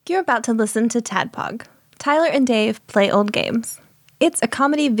You're about to listen to Tadpog. Tyler and Dave play old games. It's a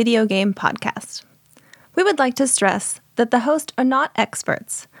comedy video game podcast. We would like to stress that the hosts are not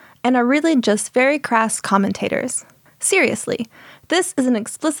experts and are really just very crass commentators. Seriously, this is an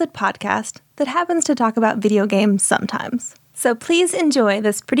explicit podcast that happens to talk about video games sometimes. So please enjoy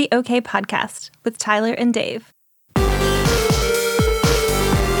this pretty okay podcast with Tyler and Dave.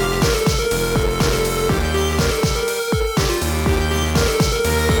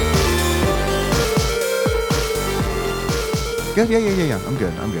 Good? Yeah. I'm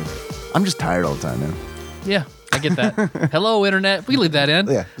good. I'm just tired all the time, man. Yeah, I get that. Hello, Internet. We leave that in.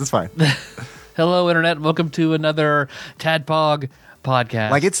 Yeah, that's fine. Hello, Internet. Welcome to another Tadpog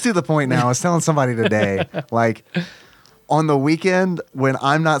podcast. Like, it's to the point now. I was telling somebody today, like, on the weekend when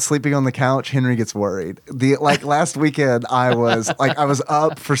I'm not sleeping on the couch, Henry gets worried. Last weekend, I was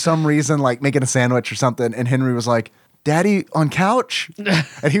up for some reason, like making a sandwich or something, and Henry was like, "Daddy on couch?"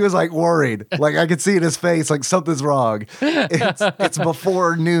 And he was like worried. Like, I could see in his face, like, something's wrong. It's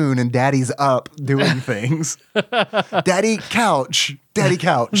before noon and Daddy's up doing things. Daddy couch. Daddy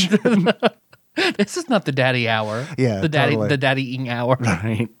couch. This is not the daddy hour. Yeah, the daddy, totally. the daddy-ing hour.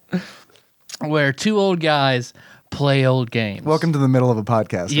 Right. Where two old guys play old games. Welcome to the middle of a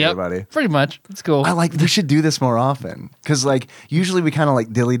podcast, Yep, everybody. pretty much. It's cool. We should do this more often. Because, like, usually we kind of,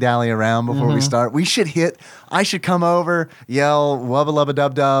 like, dilly-dally around before we start. I should come over, yell, wubba lubba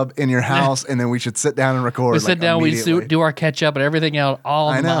dub dub in your house, and then we should sit down and record. We sit down, we do our catch-up and everything out all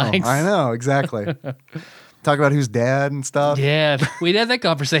I night. know, exactly. Talk about who's dad and stuff. Yeah, we had that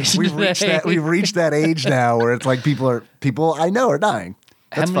conversation We've today. reached that age now where it's like people I know are dying.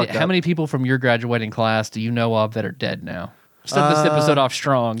 That's How fucked up. many people from your graduating class do you know of that are dead now? Start this episode off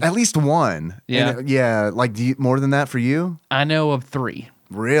strong. At least one. Yeah. Yeah. Like, more than that for you? I know of 3.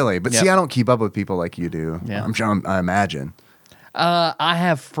 Really? But Yep. see, I don't keep up with people like you do. Yeah. I'm sure. I imagine. I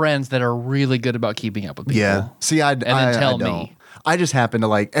have friends that are really good about keeping up with people. Yeah. See, I tell don't. me. I just happen to,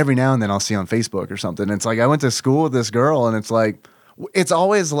 like, every now and then I'll see on Facebook or something. It's like I went to school with this girl, and it's like it's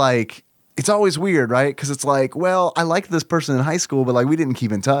always weird, right? Because it's like, well, I liked this person in high school, but, like, we didn't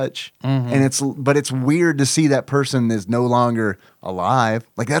keep in touch, and it's weird to see that person is no longer alive.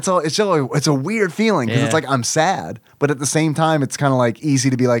 Like, that's all. It's a weird feeling because it's Yeah. like I'm sad, but at the same time, it's kind of like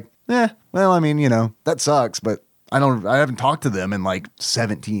easy to be like, well, I mean, that sucks, but I haven't talked to them in like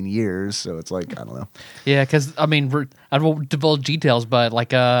 17 years, so it's like, I don't know. Yeah, because, I mean, I won't divulge details, but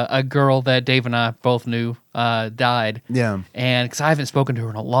like a girl that Dave and I both knew died. Yeah. And because I haven't spoken to her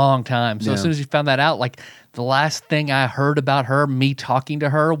in a long time. So as soon as you found that out, like the last thing I heard about her, me talking to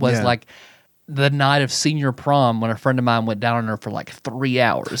her, was like the night of senior prom when a friend of mine went down on her for like 3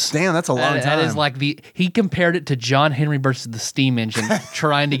 hours. Damn, that's a long time. That is like he compared it to John Henry versus the steam engine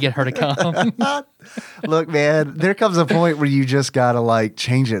trying to get her to come. Look, man, there comes a point where you just gotta, like,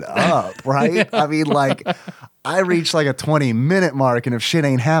 change it up, right? I mean, like, I reached like a 20-minute mark, and if shit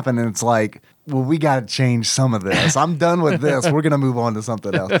ain't happening, it's like, well, we gotta change some of this. I'm done with this. We're gonna move on to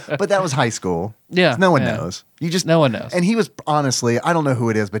something else. But that was high school. Yeah, no one yeah. knows. No one knows. And he was, honestly, I don't know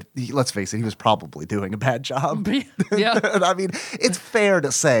who it is, but let's face it, he was probably doing a bad job. Yeah. I mean, it's fair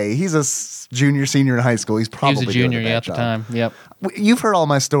to say he's a junior, senior in high school. He's He probably was a junior doing a bad at the job. time. Yep. You've heard all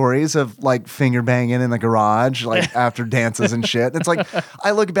my stories of, like, finger banging in the garage, like, after dances and shit. It's like, I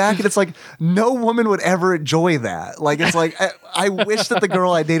look back and it's like, no woman would ever enjoy that. Like, it's like, I wish that the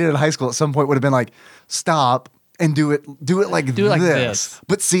girl I dated in high school at some point would have been like, stop and do it like this.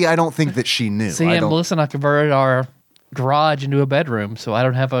 But see, I don't think that she knew. See, and Melissa and I converted our garage into a bedroom, so I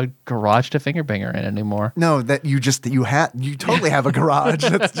don't have a garage to finger banger in anymore. No, that you totally have a garage.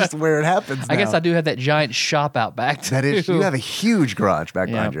 That's just where it happens now. I guess I do have that giant shop out back. That is, you have a huge garage back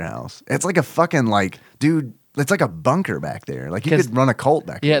behind your house. It's like a fucking, like, dude, it's like a bunker back there. Like, you could run a cult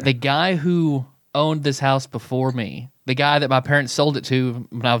back there. Yeah, the guy who owned this house before me, the guy that my parents sold it to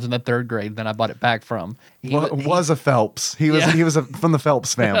when I was in the 3rd grade, then I bought it back from. He was a Phelps. He was from the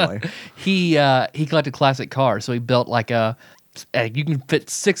Phelps family. He collected classic cars, so he built like you can fit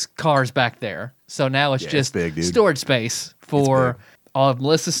 6 cars back there. So now it's just big, dude. storage space for all of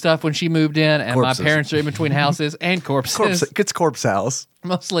Melissa's stuff when she moved in, and Corpses. my parents are in between houses and corpses. It's corpse house.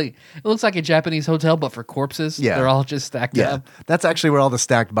 Mostly, it looks like a Japanese hotel, but for corpses. Yeah. They're all just stacked Yeah, up. that's actually where all the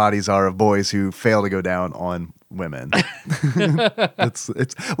stacked bodies are of boys who fail to go down on women. it's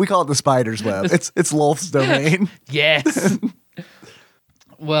we call it the spider's web. It's Lolth's domain. Yes.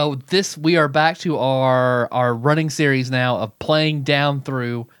 Well, we are back to our running series now of playing down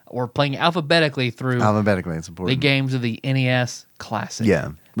through or playing alphabetically through Alphabetically, it's important. the games of the NES Classic.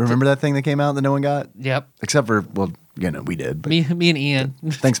 Yeah. Remember that thing that came out that no one got? Yep. Except for, well, we did. But Me and Ian.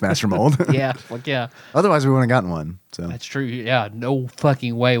 thanks, Master Mold. Yeah. Like, yeah. Otherwise, we wouldn't have gotten one. So That's true. Yeah. No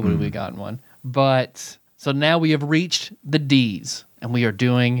fucking way would we have gotten one. But so now we have reached the D's and we are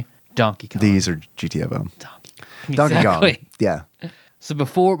doing Donkey Kong. these are GTFO. Donkey Exactly. Kong. Yeah. So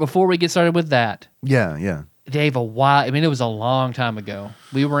before we get started with that, Yeah. Dave, it was a long time ago.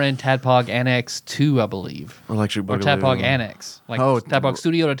 We were in Tadpog Annex 2, I believe. Electric Or Boogaloo. Tadpog Annex. Like Tadpog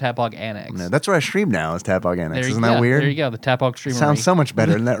Studio to Tadpog Annex. No, that's where I stream now is Tadpog Annex. There you Isn't go. that weird? There you go. The Tadpog streamer. Sounds so much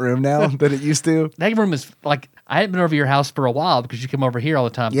better in that room now than it used to. That room is like, I hadn't been over your house for a while because you come over here all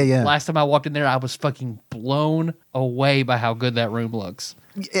the time. Yeah. Last time I walked in there, I was fucking blown away by how good that room looks.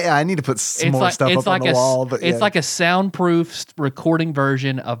 Yeah, I need to put some more stuff up on the wall. But it's like a soundproof recording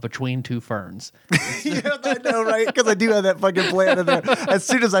version of Between Two Ferns. yeah, I know, right? Because I do have that fucking plan in there. As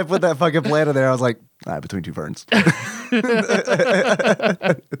soon as I put that fucking plan in there, I was like, Between Two Ferns.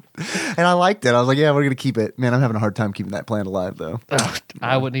 And I liked it. I was like, yeah, we're going to keep it. Man, I'm having a hard time keeping that plan alive, though. Ugh,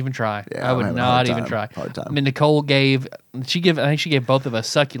 I wouldn't even try. Yeah, I I'm would having a not hard even time. try. Hard time. I mean, Nicole I think she gave both of us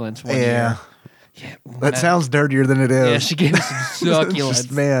succulents one year. Yeah. That sounds dirtier than it is. Yeah, she gave us some It's succulents.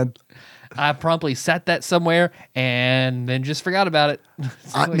 just, man. I promptly sat that somewhere and then just forgot about it.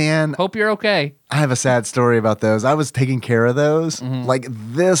 So, Man. hope you're okay. I have a sad story about those. I was taking care of those. Mm-hmm. Like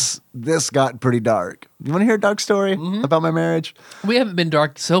this got pretty dark. You want to hear a dark story Mm-hmm. about my marriage? We haven't been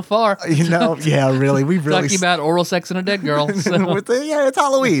dark so far. You know, yeah, really. We really Talking about oral sex and a dead girl. So. yeah, it's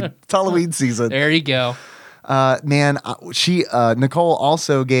Halloween. It's Halloween season. There you go. Man, Nicole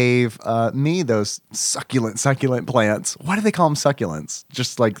also gave me those succulent plants. Why do they call them succulents?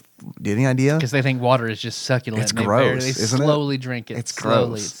 Just like, any idea? Because they think water is just succulent. It's and gross, they isn't it? slowly drink it. It's slowly.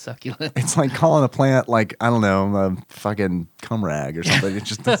 gross. It's succulent. It's like calling a plant like, I don't know, a fucking cum rag or something. It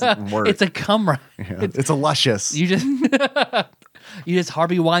just doesn't work. It's a cum rag. Yeah, it's a luscious. You just you just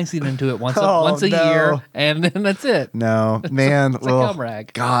Harvey Weinstein into it once a no. year, and then that's it. No, man. It's a cum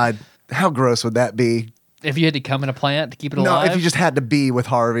rag. God, how gross would that be? If you had to come in a plant to keep it No, alive. if you just had to be with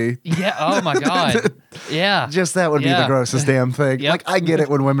Harvey. Yeah. Oh my God. Yeah. Just that would be the Yeah. grossest damn thing. Yep. Like, I get it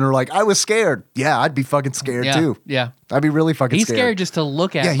when women are like, I was scared. Yeah, I'd be fucking scared Yeah. too. Yeah. I'd be really fucking He's scared. scared just to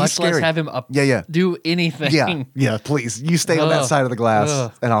look at, Yeah, he's much less scary. have him do anything. Yeah, please. You stay on that Ugh. side of the glass,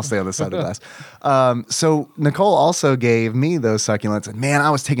 Ugh. and I'll stay on this side of the glass. So Nicole also gave me those succulents, and man, I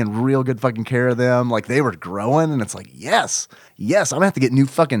was taking real good fucking care of them. Like, they were growing, and it's like, yes, I'm gonna have to get new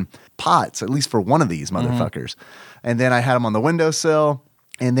fucking pots, at least for one of these motherfuckers. And then I had them on the windowsill,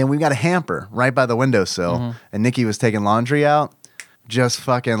 and then we got a hamper right by the windowsill, and Nikki was taking laundry out. Just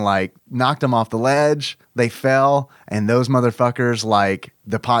fucking like knocked them off the ledge. They fell, and those motherfuckers, like,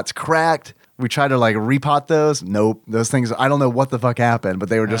 the pots cracked. We tried to like repot those. Nope. Those things, I don't know what the fuck happened, but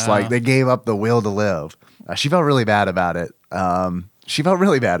they were just like, they gave up the will to live. She felt really bad about it.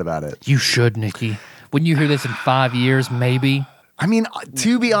 You should, Nikki. When you hear this in 5 years, maybe. I mean,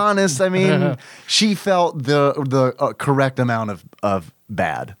 to be honest, she felt the correct amount of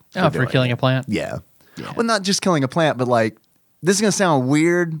bad. For doing killing it. a plant. Yeah. Well, not just killing a plant, but like, this is going to sound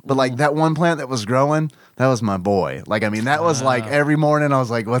weird, but like that one plant that was growing, that was my boy. Like, I mean, that was like every morning I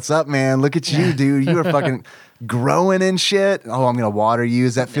was like, what's up, man? Look at you, dude. You are fucking growing and shit. Oh, I'm going to water you.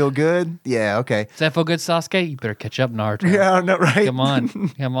 Does that feel good? Yeah, okay. Does that feel good, Sasuke? You better catch up, Naruto. Yeah, no, right? Come on.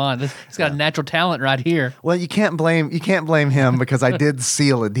 He's got a natural talent right here. Well, you can't blame him because I did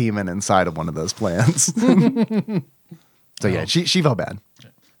seal a demon inside of one of those plants. So yeah, she felt bad.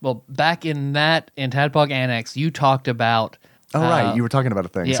 Well, back in Tadpog Annex, you talked about Oh, right. You were talking about a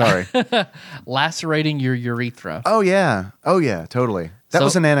thing. yeah. Sorry. lacerating your urethra. Oh, yeah, totally. That So-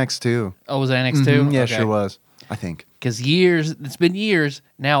 was an Annex 2. Oh, was it Annex 2? Yeah, sure was. I think. Because it's been years.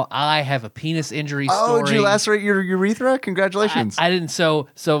 Now I have a penis injury Oh, story. did you lacerate your urethra? Congratulations. I didn't. So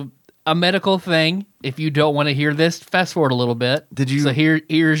a medical thing. If you don't want to hear this, fast forward a little bit. Did you- So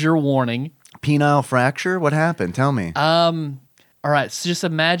here's your warning. Penile fracture? What happened? Tell me. All right. So just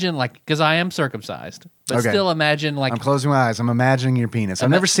imagine, like, because I am circumcised, but Okay. still imagine, like, I'm closing my eyes. I'm imagining your penis. I've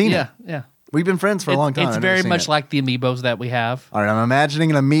never seen it. Yeah. We've been friends for a long time. It's I've never very seen much it. like the amiibos that we have. All right, I'm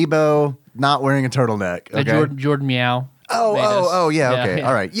imagining an amiibo not wearing a turtleneck. The Okay. Jordan Meow. Oh, made us. yeah, okay. yeah.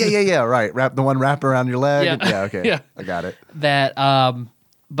 All right. Yeah, right. Wrap the one wrapped around your leg. Yeah. Okay. Yeah. I got it. That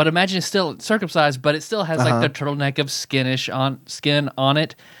but imagine it's still circumcised, but it still has Uh-huh. like the turtleneck of skin on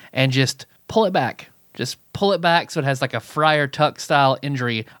it, and just pull it back. Just pull it back so it has like a Friar Tuck style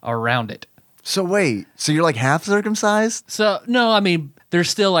injury around it. So wait, so you're like half circumcised? So no, I mean there's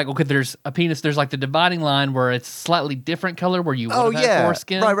still like, okay, there's a penis. There's like the dividing line where it's slightly different color where you would have had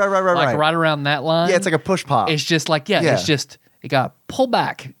foreskin. Right. Like right around that line. Yeah, it's like a push pop. It's just like, it's just, it got pulled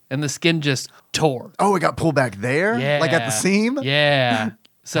back and the skin just tore. Oh, it got pulled back there? Yeah. Like at the seam? Yeah.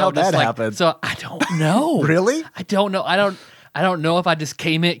 So How'd that happen? So I don't know. Really? I don't know. I don't know if I just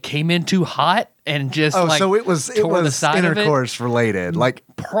came in too hot and just so it was tore the side intercourse related. Like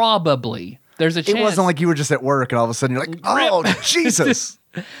probably. There's a chance. It wasn't like you were just at work and all of a sudden you're like, oh, Jesus.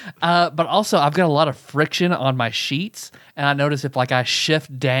 But also I've got a lot of friction on my sheets, and I notice if like I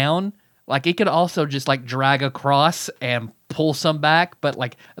shift down, like it could also just like drag across and pull some back, but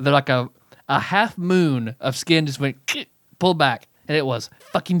like they're like a half moon of skin just went pull back, and it was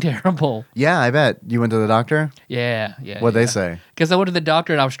fucking terrible. Yeah, I bet. You went to the doctor? Yeah. What'd they say? Because I went to the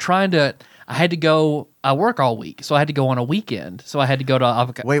doctor and I had to go, I work all week, so I had to go on a weekend. So I had to go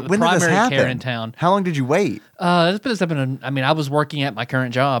to Wait, when did this primary happen? care in town. How long did you wait? This happened. I was working at my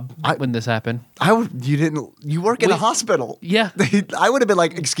current job when this happened. You work in a hospital. Yeah. I would have been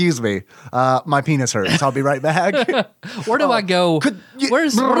like, excuse me, my penis hurts. I'll be right back. Where do I go? Where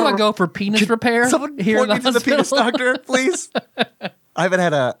do I go for penis repair? Someone here point in me the to the penis hospital? doctor, please. I haven't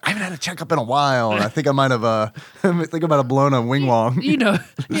had a checkup in a while, and I think I might have blown a wing wong.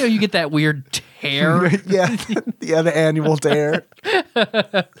 You get that weird tear. yeah, the annual tear.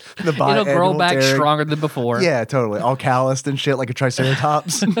 It'll grow back stronger than before. Yeah, totally. All calloused and shit like a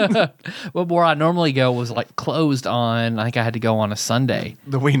triceratops. Well, where I normally go was like closed on. I think I had to go on a Sunday.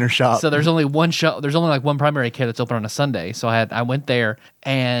 The wiener shop. So there's only one show. There's only like one primary care that's open on a Sunday. So I went there,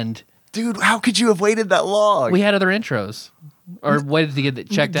 and dude, how could you have waited that long? We had other intros. Or waited to get it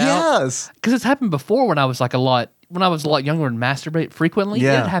checked out. Yes. Because it's happened before when I was a lot younger and masturbate frequently.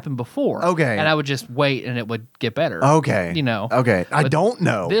 Yeah. It happened before. Okay. And I would just wait and it would get better. Okay. Okay. I don't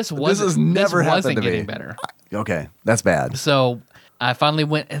know. This has never happened to me. Getting better. Okay. That's bad. So I finally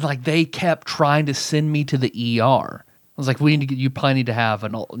went, and like they kept trying to send me to the ER. I was like, you probably need to have a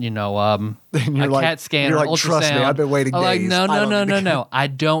CAT scan you're or like, ultrasound. Trust me, I've been waiting days. Like, no. I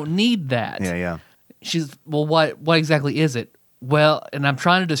don't need that. Yeah. She's, well, what exactly is it? Well, and I'm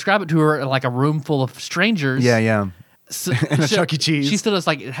trying to describe it to her like a room full of strangers. Yeah. So, and a Chuck E. Cheese. She still is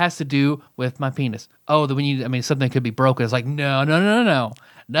like, it has to do with my penis. Oh, something could be broken. It's like, no.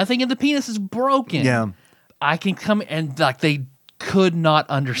 Nothing in the penis is broken. Yeah. I can come, and like they could not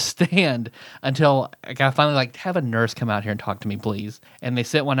understand until I finally like, have a nurse come out here and talk to me, please. And they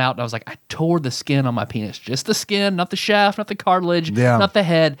sent one out, and I was like, I tore the skin on my penis. Just the skin, not the shaft, not the cartilage, not the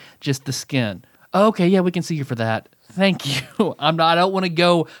head, just the skin. Okay, yeah, we can see you for that. Thank you. I don't want to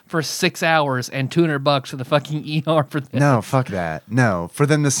go for 6 hours and $200 for the fucking ER for this. No, fuck that. No, for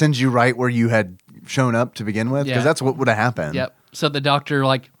them to send you right where you had shown up to begin with, because that's what would have happened. Yep. So the doctor,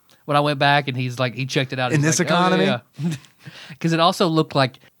 like, when I went back and he's like, he checked it out. In this economy? Because it also looked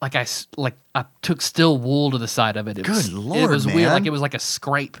like I took still wool to the side of it. Good Lord, it was man. weird. Like it was like a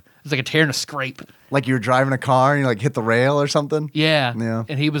scrape. It was like a tear and a scrape. Like you were driving a car and you like hit the rail or something? Yeah.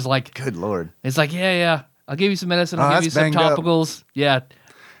 And he was like, good Lord. It's like, yeah. I'll give you some medicine. I'll give you some topicals. Up. Yeah.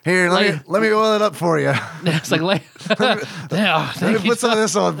 Here, let me oil it up for you. It's like, let me put some of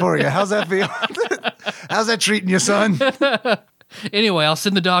this on for you. How's that feel? How's that treating you, son? Anyway, I'll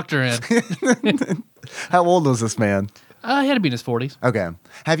send the doctor in. How old was this man? He had to be in his 40s. Okay.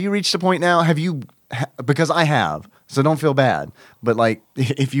 Have you reached a point now? Because I have, so don't feel bad. But like,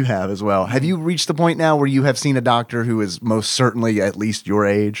 if you have as well, have you reached the point now where you have seen a doctor who is most certainly at least your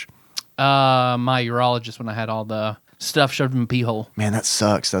age? My urologist, when I had all the stuff shoved in my pee hole. Man, that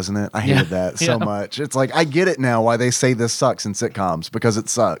sucks, doesn't it? I hated that so much. It's like, I get it now why they say this sucks in sitcoms, because it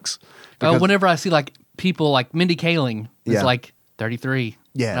sucks. Whenever I see like people like Mindy Kaling is like 33.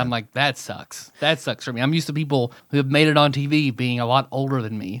 Yeah. And I'm like, that sucks. That sucks for me. I'm used to people who have made it on TV being a lot older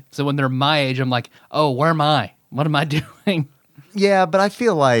than me. So when they're my age, I'm like, oh, where am I? What am I doing? Yeah, but I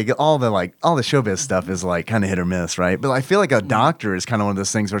feel like all the showbiz stuff is like kind of hit or miss, right? But I feel like a doctor is kind of one of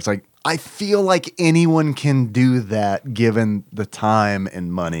those things where it's like, I feel like anyone can do that given the time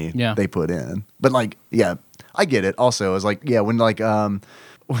and money they put in. But like, yeah, I get it. Also, it's like, yeah, when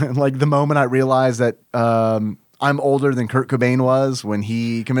the moment I realized that I'm older than Kurt Cobain was when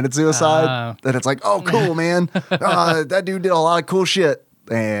he committed suicide, that it's like, oh, cool, man. That dude did a lot of cool shit.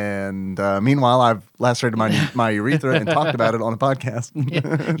 And meanwhile, I've lacerated my urethra and talked about it on a podcast.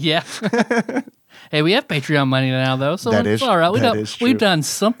 Yeah. Hey, we have Patreon money now, though, so it's all right. We've done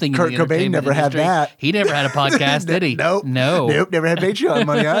something. Kurt Cobain never had that. He never had a podcast, did he? Nope. Never had Patreon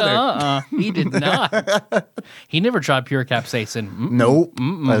money either. He did not. He never tried pure capsaicin. Nope.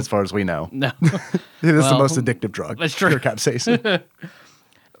 As far as we know. No. It is the most addictive drug. That's true. Pure capsaicin.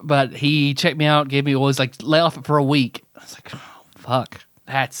 But he checked me out, gave me always like lay off it for a week. I was like, fuck,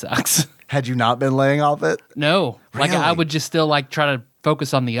 that sucks. Had you not been laying off it? No, like I Really? would just still like try to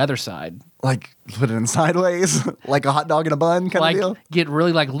focus on the other side. Like put it in sideways, like a hot dog in a bun kind Like of deal. get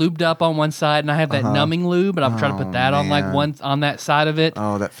really like lubed up on one side, and I have that numbing lube, and I'm trying to put that on like man. one on that side of it,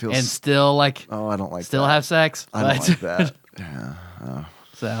 Oh, that feels. and still like oh, I don't like. still that. have sex. I don't but- like that. Yeah.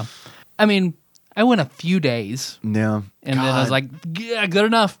 So, I mean, I went a few days, Yeah. and then I was God, like, yeah, good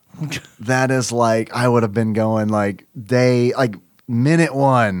enough. that is like I would have been going like minute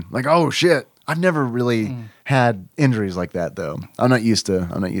one, like oh shit. I've never really had injuries like that though. I'm not used to.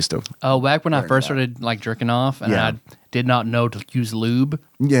 Oh, back when I Learned first that. started like jerking off, and Yeah. I did not know to use lube,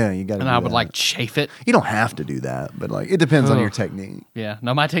 Yeah, you got to. and I would like chafe it. You don't have to do that, but like it depends on your technique. Yeah,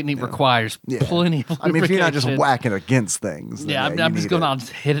 no, my technique requires Yeah. plenty of I mean, if you're not just lubrication. whacking against things, then Yeah, you I'm just need going it. out and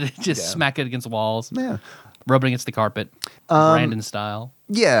hit it, just Yeah. smack it against walls, Yeah. rub it against the carpet, Brandon style.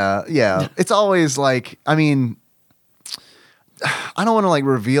 Yeah, yeah. It's always like, I mean, I don't want to like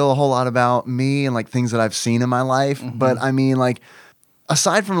reveal a whole lot about me and like things that I've seen in my life, but I mean, like,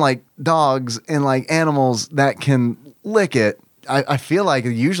 aside from like dogs and like animals that can lick it, I feel like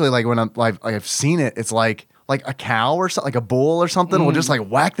usually like when I'm like I've seen it, it's like a cow or something, like a bull or something will just like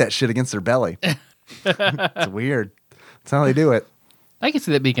whack that shit against their belly. It's weird. That's how they do it. I can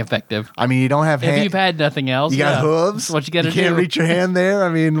see that being effective. I mean, you don't have If you've had nothing else, you got yeah, hooves. that's what you got to do. can't reach your hand there. I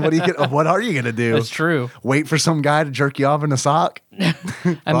mean, what are you gonna do? That's true. Wait for some guy to jerk you off in a sock? I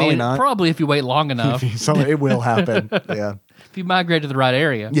Probably mean, not. probably if you wait long enough, So it will happen. Yeah. if you migrate to the right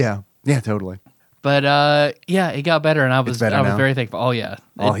area. Yeah. Yeah, totally. But yeah, it got better, and I was better now? very thankful. Oh yeah,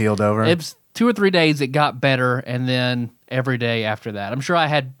 All healed over. It was 2 or 3 days. It got better, and then every day after that, I'm sure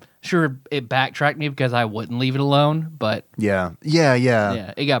it backtracked me because I wouldn't leave it alone. But Yeah. Yeah, yeah.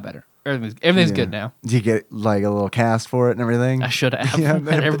 yeah, it got better. Everything's Yeah. good now. Do you get like a little cast for it and everything? I should have. Yeah, And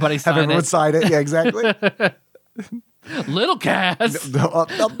everybody have signed everyone it. sign it. Yeah, exactly. Little cast,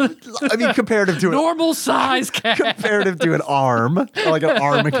 I mean, comparative to normal size cast, comparative to an arm, like an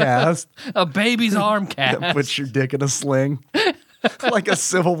arm cast. a baby's arm cast. Put your dick in a sling. Like a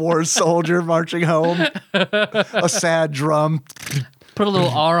Civil War soldier marching home. A sad drum. Put a little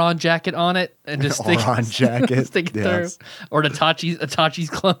Aron jacket on it and just stick, Aron jacket. stick it Yes. through. Or an Itachi's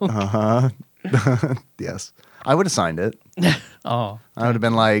clone. Yes. I would have signed it. Oh, I would have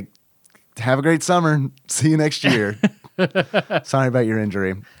been like, have a great summer. See you next year. Sorry about your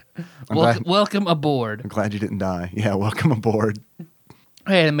injury. welcome aboard. I'm glad you didn't die. Yeah, welcome aboard.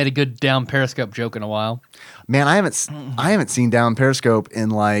 I hadn't made a good down Periscope joke in a while. Man, I haven't seen Down Periscope in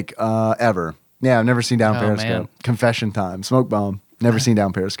like ever. Yeah, I've never seen Down Oh, Periscope. man. Confession time. Smoke bomb. Never seen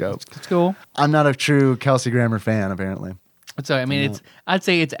Down Periscope. It's cool. I'm not a true Kelsey Grammer fan, apparently. So I mean, I'd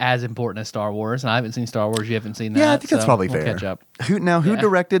say it's as important as Star Wars, and I haven't seen Star Wars. You haven't seen that. Yeah, I think that's so probably we'll fair. Catch up. Who Yeah.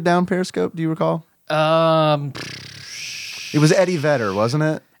 directed Down Periscope? Do you recall? It was Eddie Vedder, wasn't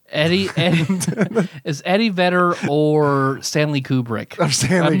it? Eddie is Eddie Vedder or Stanley Kubrick? Or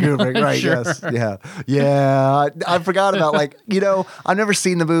Stanley I'm not Kubrick, right? sure. Yes, yeah. I forgot about I've never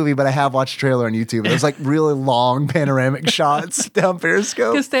seen the movie, but I have watched the trailer on YouTube. There's like really long panoramic shots down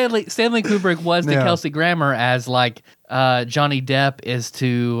Periscope. Because Stanley Kubrick was to Yeah. Kelsey Grammer as like Johnny Depp is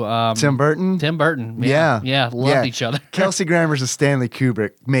to Tim Burton. Tim Burton. Yeah, yeah, loved each other. Kelsey Grammer's a Stanley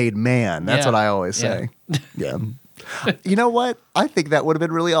Kubrick made man. That's Yeah. what I always say. Yeah. You know what? I think that would have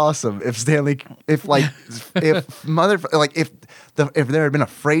been really awesome if there had been a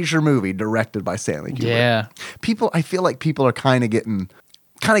Frasier movie directed by Stanley Kubrick. Yeah. I feel like people are kind of getting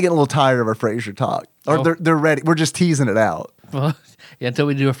a little tired of our Frasier talk, or Oh. they're ready. We're just teasing it out Well, yeah, until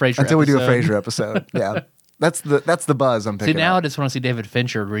we do a Frasier. until we do a episode. Frasier episode. Yeah, that's the buzz I'm See, picking now I up. just want to see David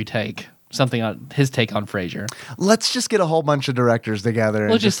Fincher retake something on his take on Frasier. Let's just get a whole bunch of directors together.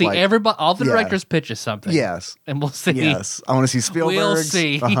 We'll and just see like, everybody, all the yeah. directors pitches something. Yes. And we'll see. Yes, I want to see Spielberg. We'll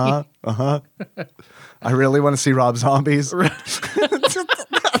see. I really want to see Rob Zombies.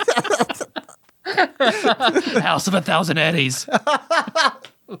 House of a Thousand Eddies.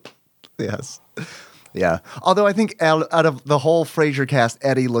 Yes. Yeah. Although I think out of the whole Frasier cast,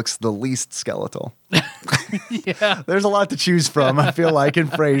 Eddie looks the least skeletal. Yeah. There's a lot to choose from, I feel like, in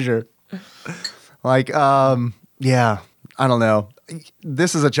Frasier. Like, yeah, I don't know.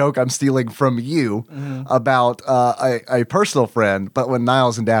 This is a joke I'm stealing from you about a personal friend, but when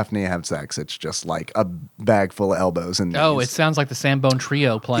Niles and Daphne have sex, it's just like a bag full of elbows and knees. Oh, it sounds like the Sambone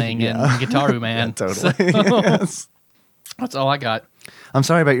Trio playing in Guitar Man. Yeah, totally. Yes. That's all I got. I'm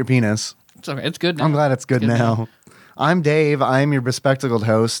sorry about your penis. It's okay. It's good now. I'm glad it's good now. I'm Dave. I'm your bespectacled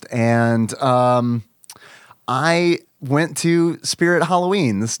host, and I went to Spirit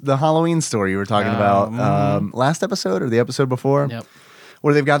Halloween, the Halloween store you were talking about last episode or the episode before, Yep.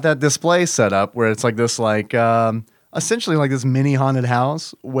 where they've got that display set up where it's like this essentially like this mini haunted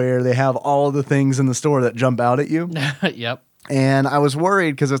house where they have all of the things in the store that jump out at you. Yep. And I was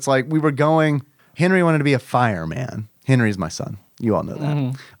worried because it's like we were going. Henry wanted to be a fireman. Henry's my son. You all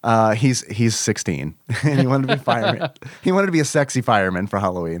know that. He's 16 and he wanted to be a fireman. He wanted to be a sexy fireman for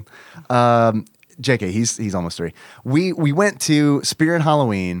Halloween. JK, he's almost 3. We went to Spirit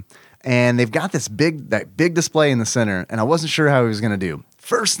Halloween and they've got that big display in the center, and I wasn't sure how he was going to do.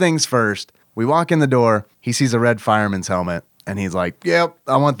 First things first, we walk in the door. He sees a red fireman's helmet. And he's like, yep,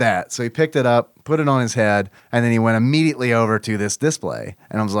 I want that. So he picked it up, put it on his head, and then he went immediately over to this display.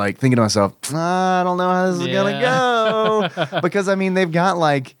 And I was like thinking to myself, I don't know how this is going to go. Because, I mean, they've got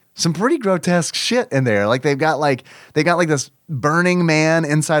like some pretty grotesque shit in there. Like they got like this burning man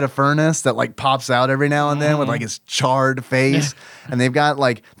inside a furnace that like pops out every now and then with like his charred face. And they've got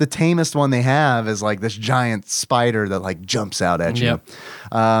like the tamest one they have is like this giant spider that like jumps out at you. Yep.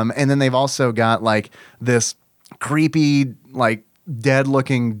 And then they've also got like this creepy, like dead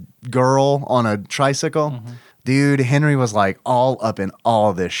looking girl on a tricycle. Dude, Henry was like all up in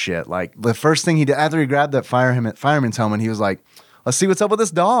all this shit. Like the first thing he did after he grabbed that fireman's helmet, he was like, let's see what's up with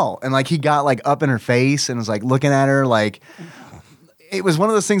this doll. And like he got like up in her face and was like looking at her like it was one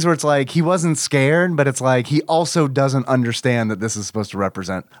of those things where it's like he wasn't scared, but it's like he also doesn't understand that this is supposed to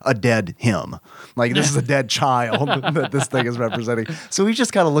represent a dead him. Like this is a dead child that this thing is representing. So he's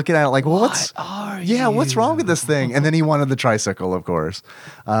just kind of looking at it like, well, what's wrong with this thing? And then he wanted the tricycle, of course.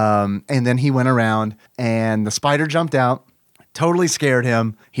 And then he went around and the spider jumped out, totally scared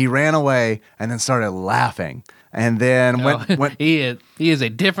him. He ran away and then started laughing. And then went he is a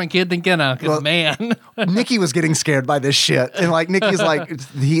different kid than Kenna, because man. Nikki was getting scared by this shit. And like Nikki's like,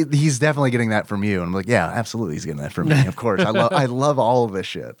 he's definitely getting that from you. And I'm like, yeah, absolutely he's getting that from me. Of course. I love all of this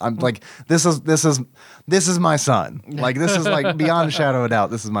shit. I'm like, this is my son. Like this is like beyond a shadow of a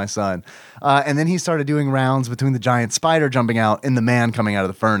doubt, this is my son. And then he started doing rounds between the giant spider jumping out and the man coming out of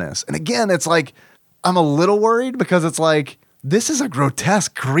the furnace. And again, it's like I'm a little worried because it's like this is a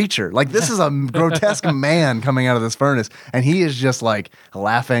grotesque creature. Like this is a grotesque man coming out of this furnace, and he is just like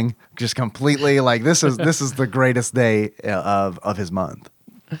laughing, just completely like this is the greatest day of his month.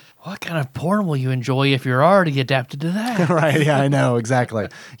 What kind of porn will you enjoy if you're already adapted to that? Right? Yeah, I know exactly.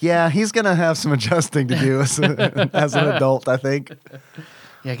 Yeah, he's gonna have some adjusting to do as an adult, I think.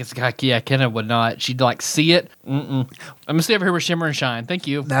 Yeah, because Kenna would not. She'd like see it. I'm gonna stay over here with Shimmer and Shine. Thank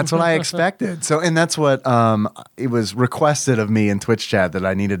you. That's what I expected. So, and that's what it was requested of me in Twitch chat that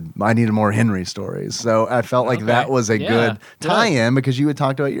I needed more Henry stories. So I felt like that was a good tie-in because you had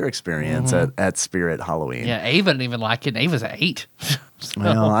talked about your experience at Spirit Halloween. Yeah, Ava didn't even like it. Ava's at 8. So.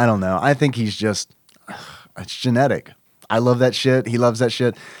 Well, I don't know. I think he's just it's genetic. I love that shit. He loves that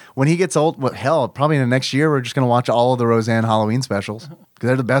shit. When he gets old, hell, probably in the next year, we're just going to watch all of the Roseanne Halloween specials because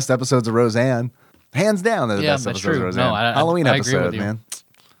they're the best episodes of Roseanne. Hands down, they're the best episodes of Roseanne. No, Halloween episode, man.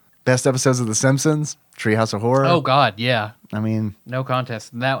 Best episodes of The Simpsons, Treehouse of Horror. Oh, God, yeah. I mean, no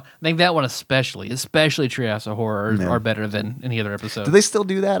contest. I think that one especially Treehouse of Horror are better than any other episode. Do they still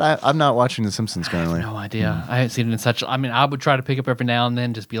do that? I'm not watching The Simpsons currently. I have no idea. I haven't seen it in such. I mean, I would try to pick up every now and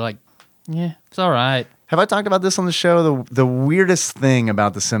then, just be like, yeah, it's all right. Have I talked about this on the show? The weirdest thing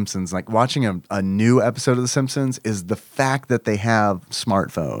about The Simpsons, like watching a new episode of The Simpsons, is the fact that they have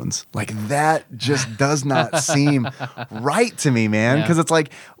smartphones. Like that just does not seem right to me, man. Because it's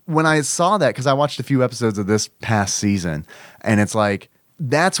like when I saw that, because I watched a few episodes of this past season, and it's like,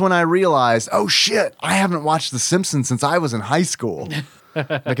 that's when I realized, oh shit, I haven't watched The Simpsons since I was in high school.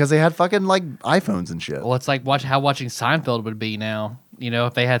 Because they had fucking like iPhones and shit. Well, it's like how watching Seinfeld would be now. You know,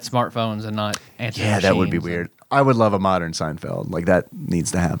 if they had smartphones and not answering machines. That would be weird. I would love a modern Seinfeld. Like that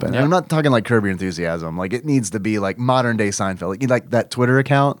needs to happen. And I'm not talking like Curb Your Enthusiasm. Like it needs to be like modern day Seinfeld. Like that Twitter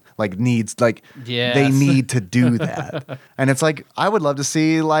account like needs like they need to do that. And it's like I would love to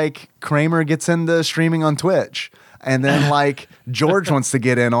see like Kramer gets into streaming on Twitch. And then, like, George wants to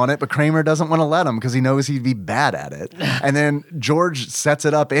get in on it, but Kramer doesn't want to let him because he knows he'd be bad at it. And then George sets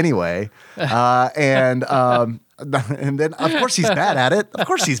it up anyway. And then, of course, he's bad at it. Of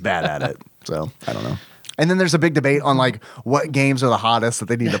course, he's bad at it. So, I don't know. And then there's a big debate on, like, what games are the hottest that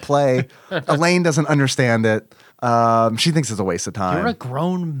they need to play. Elaine doesn't understand it. She thinks it's a waste of time. You're a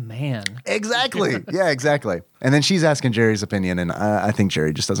grown man. Exactly. Yeah, exactly. And then she's asking Jerry's opinion, and I think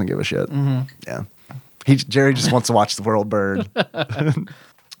Jerry just doesn't give a shit. Yeah. Jerry just wants to watch the world burn.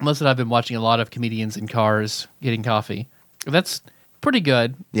 Most of it, I've been watching a lot of comedians in cars getting coffee. That's pretty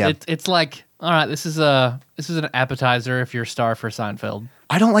good. Yeah. It's like, all right, this is an appetizer if you're a star for Seinfeld.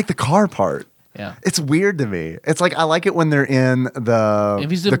 I don't like the car part. Yeah. It's weird to me. It's like I like it when they're in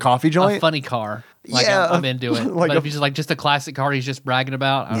the coffee joint. A funny car. Like, I'm into it. Like but if he's just a classic car he's just bragging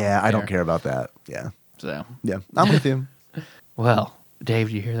about, I don't care about that. Yeah. So, Yeah, I'm with you. well, Dave,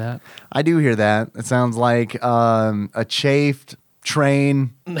 do you hear that? I do hear that. It sounds like a chafed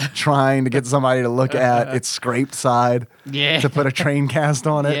train trying to get somebody to look at its scraped side Yeah. to put a train cast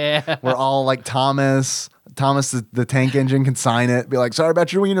on it. Yeah. We're all like Thomas, the tank engine can sign it, be like, sorry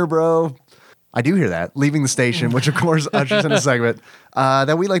about your wiener, bro. I do hear that. Leaving the station, which of course ushers in a segment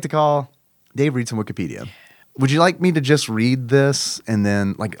that we like to call Dave Reads some Wikipedia. Would you like me to just read this and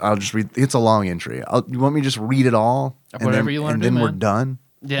then I'll just read? It's a long entry. You want me to just read it all? Whatever you want and to do, then we're man. done?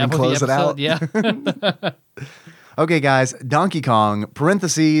 Yeah, and with close the it episode, out? Yeah. Okay, guys, Donkey Kong,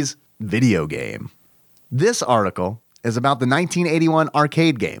 parentheses, video game. This article is about the 1981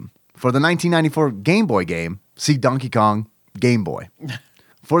 arcade game. For the 1994 Game Boy game, see Donkey Kong Game Boy.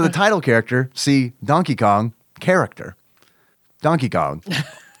 For the title character, see Donkey Kong character. Donkey Kong.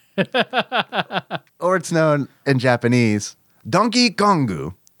 Or it's known in Japanese, Donkey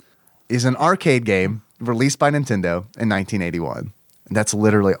Kongu, is an arcade game released by Nintendo in 1981. That's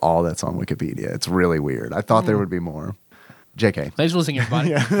literally all that's on Wikipedia. It's really weird. I thought there would be more. JK. Thanks for listening,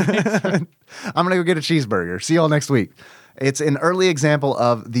 everybody. I'm going to go get a cheeseburger. See you all next week. It's an early example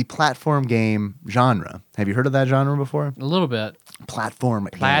of the platform game genre. Have you heard of that genre before? A little bit. Platform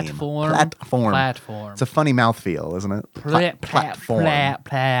game. Platform. Platform. It's a funny mouthfeel, isn't it? Platform.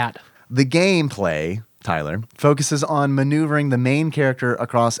 Plat. The gameplay, Tyler, focuses on maneuvering the main character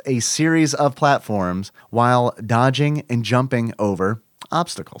across a series of platforms while dodging and jumping over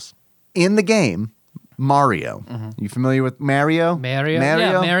obstacles. In the game, Mario. You familiar with Mario? Mario.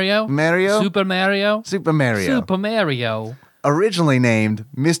 Yeah, Mario. Mario? Super Mario. Super Mario. Super Mario. Originally named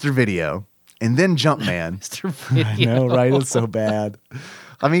Mr. Video and then Jumpman. Mr. Video. I know, right? It's so bad.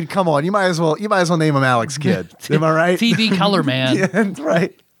 I mean, come on. You might as well name him Alex Kidd. Am I right? TV Color Man. Yeah, that's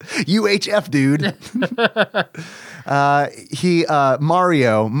right. UHF dude.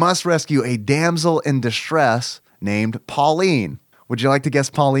 Mario must rescue a damsel in distress named Pauline. Would you like to guess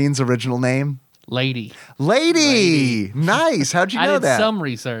Pauline's original name? Lady. Lady. Nice. How'd you know I did that? some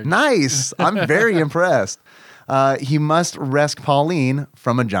research. Nice. I'm very impressed. He must rescue Pauline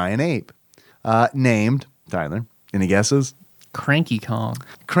from a giant ape named, Tyler, any guesses? Cranky Kong.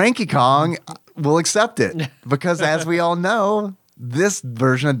 Cranky Kong will accept it because, as we all know, this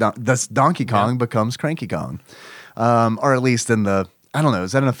version of this Donkey Kong becomes Cranky Kong, or at least in the, I don't know,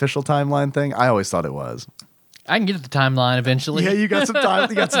 is that an official timeline thing? I always thought it was. I can get to the timeline eventually. Yeah, you got some time.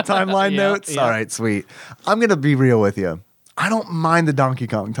 You got some timeline notes. Yeah. All right, sweet. I'm gonna be real with you. I don't mind the Donkey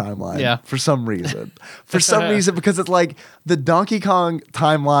Kong timeline for some reason. Because it's like the Donkey Kong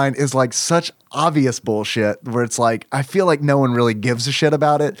timeline is like such obvious bullshit where it's like, I feel like no one really gives a shit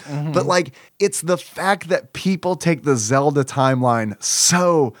about it. But like, it's the fact that people take the Zelda timeline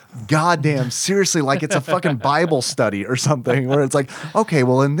so goddamn seriously, like it's a fucking Bible study or something where it's like, okay,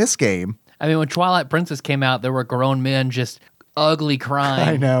 well, in this game. I mean, when Twilight Princess came out, there were grown men just ugly crying.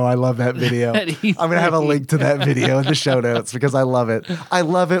 I know. I love that video. I'm going to have a link to that video in the show notes because I love it. I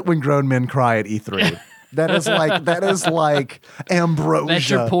love it when grown men cry at E3. That is like ambrosia. That's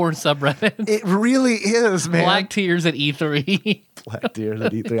your porn subreddit. It really is, man. Black tears at E3. Black tears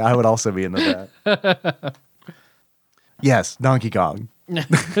at E3. I would also be into that. Yes, Donkey Kong.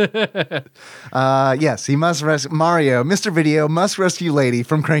 Yes, he must rescue Mario. Mr. Video must rescue Lady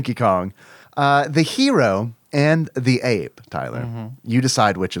from Cranky Kong. The hero and the ape, Tyler. You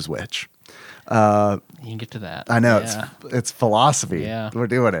decide which is which. You can get to that. I know, Yeah. it's philosophy. Yeah. We're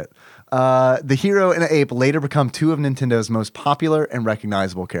doing it. The hero and the ape later become two of Nintendo's most popular and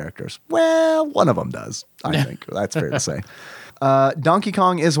recognizable characters. Well, one of them does, I think. That's fair to say. Donkey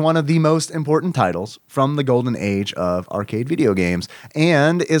Kong is one of the most important titles from the golden age of arcade video games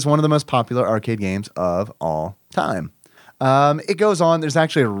and is one of the most popular arcade games of all time. It goes on. There's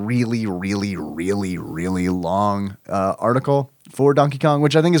actually a really, really, really, really long article for Donkey Kong,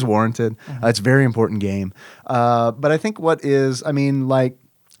 which I think is warranted. It's a very important game. But I think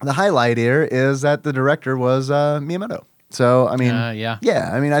the highlight here is that the director was Miyamoto. So, I mean,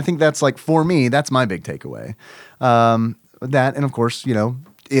 I mean, I think that's like, for me, that's my big takeaway. That, and of course, you know,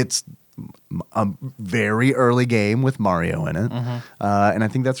 it's a very early game with Mario in it. And I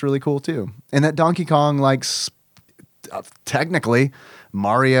think that's really cool too. And that Donkey Kong, like, technically,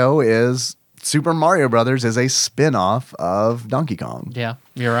 Super Mario Brothers is a spin-off of Donkey Kong. Yeah,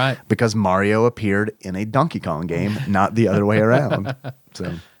 you're right. Because Mario appeared in a Donkey Kong game, not the other way around.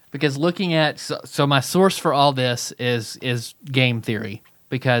 So, because looking at so my source for all this is game theory.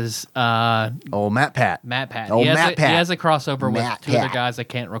 Because Matt Pat. He has a crossover with two other guys I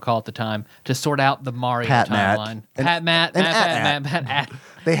can't recall at the time to sort out the Mario timeline. Matt.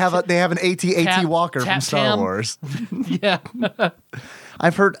 They have an AT-AT Walker from Star Wars. Yeah.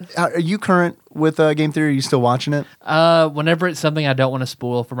 I've heard. Are you current with Game Theory? Are you still watching it? Whenever it's something I don't want to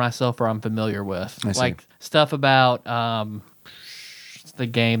spoil for myself or I'm familiar with, I see. like stuff about the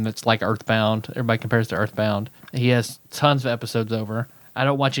game that's like Earthbound. Everybody compares to Earthbound. He has tons of episodes over. I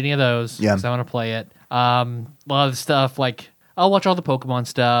don't watch any of those because I want to play it. A lot of the stuff, like I'll watch all the Pokemon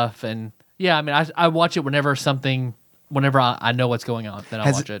stuff, and yeah, I mean, I watch it whenever I know what's going on, then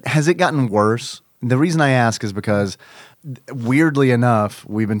I'll watch it. Has it gotten worse? The reason I ask is because, weirdly enough,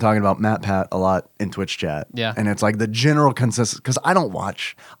 we've been talking about MatPat a lot in Twitch chat. Yeah. And it's like the general consensus, because I'll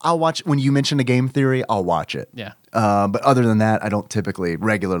watch, when you mention a Game Theory, I'll watch it. Yeah. But other than that, I don't typically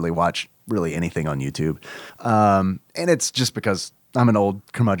regularly watch really anything on YouTube. And it's just because I'm an old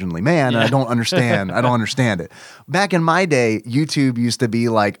curmudgeonly man, and I don't understand. I don't understand it. Back in my day, YouTube used to be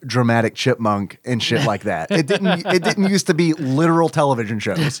like Dramatic Chipmunk and shit like that. It didn't used to be literal television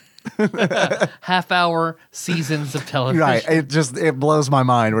shows. Half-hour seasons of television. Right. It blows my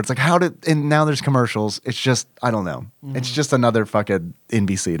mind where it's like, and now there's commercials. It's just, I don't know. It's just another fucking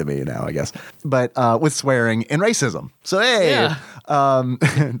NBC to me now, I guess. But with swearing and racism. So, hey. Yeah.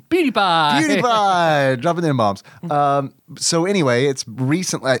 Beauty pie. Beauty pie. Dropping the N-bombs. So anyway, it's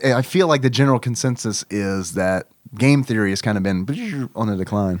recently, I feel like the general consensus is that Game Theory has kind of been on the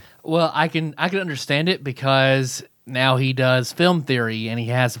decline. Well, I can understand it because now he does Film Theory and he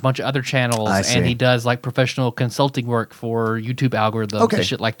has a bunch of other channels and he does like professional consulting work for YouTube algorithms and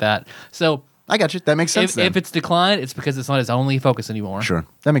shit like that. So I got you. That makes sense. If it's declined, it's because it's not his only focus anymore. Sure,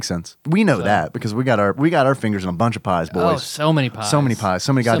 that makes sense. We know that because we got our fingers in a bunch of pies, boys. Oh, so many pies. So many pies.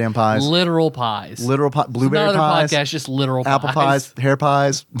 So many goddamn pies. Literal pies. Blueberry it's not pies. Podcast, just literal apple pies, hair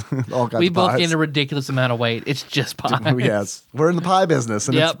pies, all kinds we of pies. both gained a ridiculous amount of weight. It's just pies. Yes, we're in the pie business,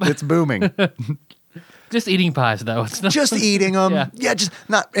 and it's booming. Just eating pies, though. It's not just eating them. Yeah, just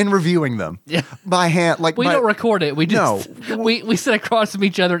not and reviewing them. Yeah. By hand. Like we don't record it. We just we sit across from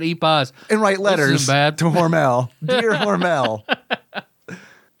each other and eat pies and write letters to Hormel. Dear Hormel,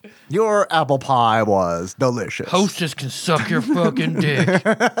 your apple pie was delicious. Hostess can suck your fucking dick.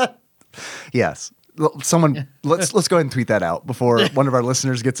 Yes. Someone let's go ahead and tweet that out before one of our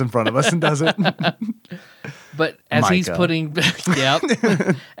listeners gets in front of us and does it. But as he's putting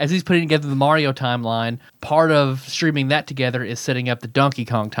as he's putting together the Mario timeline, part of streaming that together is setting up the Donkey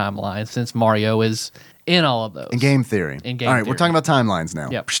Kong timeline since Mario is in all of those. In Game Theory. All right, we're talking about timelines now.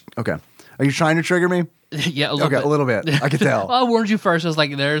 Yep. Okay. Are you trying to trigger me? Yeah, a little bit. A little bit. I can tell. Well, I warned you first. I was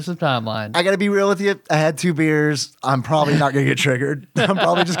like, there's a timeline. I got to be real with you. I had 2 beers. I'm probably not going to get triggered. I'm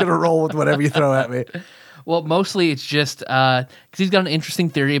probably just going to roll with whatever you throw at me. Well, mostly it's just because he's got an interesting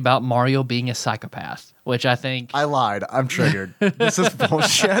theory about Mario being a psychopath, which I think... I lied. I'm triggered. This is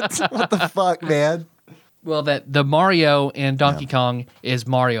bullshit. What the fuck, man? Well, that the Mario in Donkey Kong is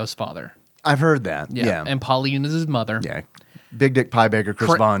Mario's father. I've heard that. Yeah. And Pauline is his mother. Yeah. Big Dick Pie Baker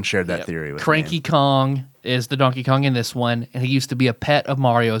Chris Vaughn shared that theory with Cranky me. Kong is the Donkey Kong in this one, and he used to be a pet of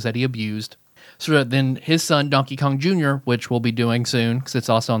Mario's that he abused. So then his son, Donkey Kong Jr., which we'll be doing soon, because it's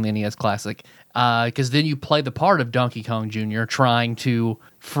also on the NES Classic, because then you play the part of Donkey Kong Jr. trying to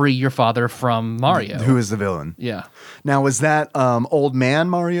free your father from Mario. Who is the villain. Yeah. Now, is that old man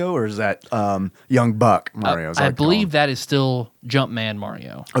Mario, or is that young buck Mario? I believe that is still Jumpman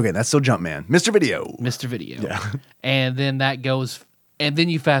Mario. Okay, that's still Jumpman. Mr. Video. Mr. Video. Yeah. And then that goes... And then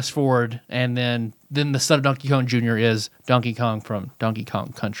you fast forward, and then the son of Donkey Kong Jr. is Donkey Kong from Donkey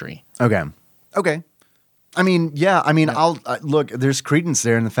Kong Country. Okay. I mean, I'll look. There's credence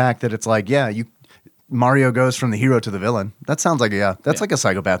there in the fact that it's like, Mario goes from the hero to the villain. That sounds like like a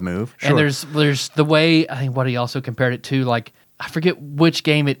psychopath move. Sure. And there's the way I think what he also compared it to, like I forget which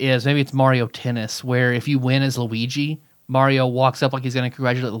game it is. Maybe it's Mario Tennis, where if you win as Luigi, Mario walks up like he's going to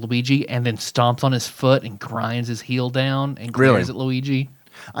congratulate Luigi, and then stomps on his foot and grinds his heel down and glares at Luigi.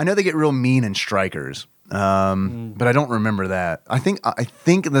 I know they get real mean in Strikers. But I don't remember that. I think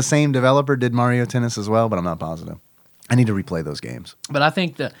the same developer did Mario Tennis as well, but I'm not positive. I need to replay those games. But I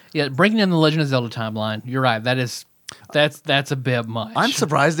think that bringing in the Legend of Zelda timeline, you're right. That's a bit much. I'm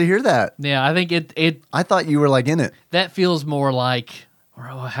surprised to hear that. Yeah, I think it. I thought you were like in it. That feels more like,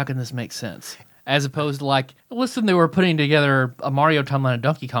 how can this make sense? As opposed to like, listen, they were putting together a Mario timeline, a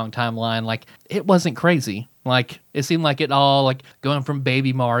Donkey Kong timeline. Like, it wasn't crazy. Like, it seemed like it all, like, going from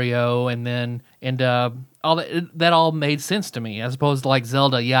Baby Mario and all that all made sense to me. As opposed to, like,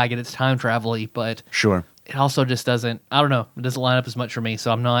 Zelda, I get it's time travel-y, but sure, it also just doesn't, I don't know, it doesn't line up as much for me,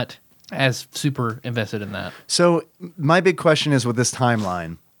 so I'm not as super invested in that. So, my big question is with this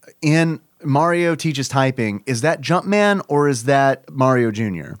timeline, in Mario Teaches Typing, is that Jumpman or is that Mario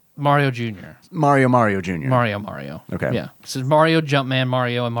Jr.? Mario Jr. Mario Jr. Mario. Okay. Yeah. So Mario, Jumpman,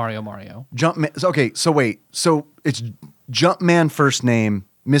 Mario, and Mario. Jumpman. Okay, so wait. So it's Jumpman first name,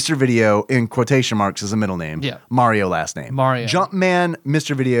 Mr. Video in quotation marks is a middle name. Yeah. Mario last name. Mario. Jumpman,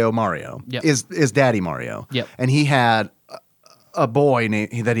 Mr. Video, Mario Yep. is Daddy Mario. Yep. And he had a boy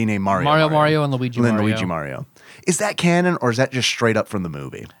that he named Mario. Mario and Luigi Mario. Luigi Mario. Is that canon or is that just straight up from the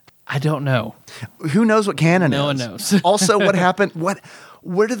movie? I don't know. Who knows what canon is? No one knows. Also, what happened?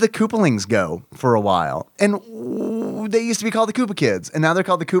 Where did the Koopalings go for a while? And they used to be called the Koopa Kids, and now they're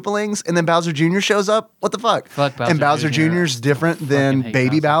called the Koopalings. And then Bowser Jr. shows up. What the fuck? Fuck Bowser and Bowser Jr. Jr. is different than hate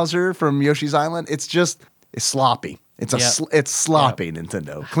Baby Bowser from Yoshi's Island. It's sloppy. It's it's sloppy.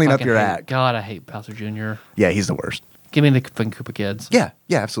 Nintendo. Clean up your act. God, I hate Bowser Jr. Yeah, he's the worst. Give me the fucking Koopa Kids. Yeah,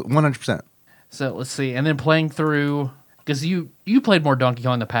 absolutely, 100%. So let's see, and then playing through. Because you played more Donkey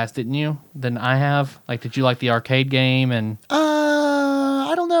Kong in the past, didn't you, than I have? Like, did you like the arcade game? And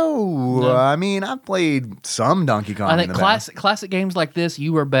I don't know. No. I mean, I've played some Donkey Kong. I think in the past. classic games like this,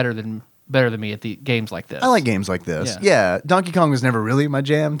 you were better than me at the games like this. I like games like this. Yeah. Donkey Kong was never really my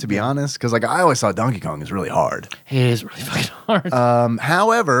jam, to be honest, because like I always thought Donkey Kong is really hard. It is really fucking hard.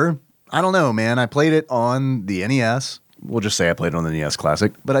 However, I don't know, man. I played it on the NES. We'll just say I played it on the NES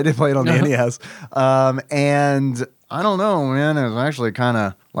Classic, but I did play it on the NES. And I don't know, man. It was actually kind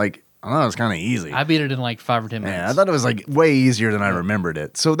of like, I thought it was kind of easy. I beat it in like 5 or 10 minutes. Yeah, I thought it was like way easier than I remembered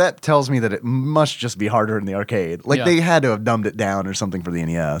it. So that tells me that it must just be harder in the arcade. Like they had to have dumbed it down or something for the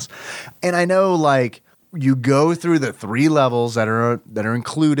NES. And I know like you go through the 3 levels that are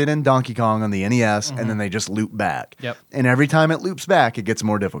included in Donkey Kong on the NES, and then they just loop back. Yep. And every time it loops back, it gets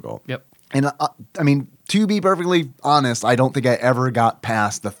more difficult. Yep. And I mean, to be perfectly honest, I don't think I ever got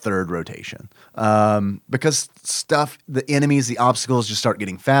past the 3rd rotation because the enemies, the obstacles just start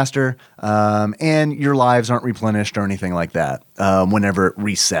getting faster, and your lives aren't replenished or anything like that whenever it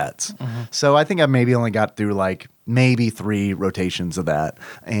resets. So I think I maybe only got through like maybe 3 rotations of that.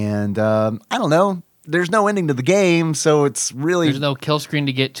 And I don't know. There's no ending to the game, so it's really... There's no kill screen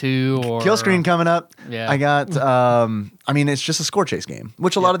to get to. Or kill screen coming up. Yeah. I got. I mean, it's just a score chase game,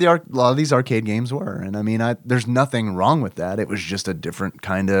 which a lot of these arcade games were, and I mean, there's nothing wrong with that. It was just a different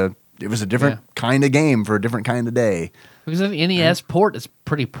kind of. It was a different kind of game for a different kind of day. Because the NES port is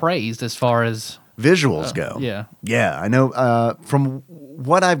pretty praised as far as visuals go. Yeah, I know from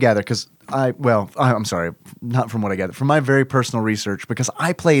what I've gathered, because I'm sorry, not from what I gathered, from my very personal research, because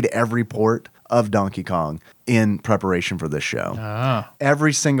I played every port of Donkey Kong in preparation for this show.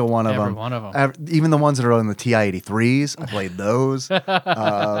 Every single one of them. Every one of them. Even the ones that are on the TI-83s, I played those.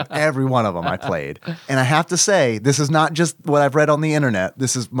 Every one of them I played. And I have to say, this is not just what I've read on the internet.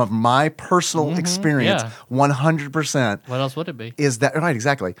 This is my personal experience, 100%. What else would it be? Is that, right,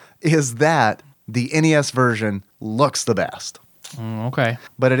 exactly, is that the NES version looks the best. Okay.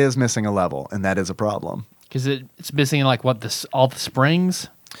 But it is missing a level, and that is a problem. Because it's missing like all the springs?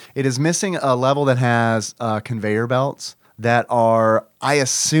 It is missing a level that has conveyor belts that are, I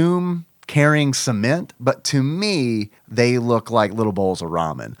assume, carrying cement, but to me, they look like little bowls of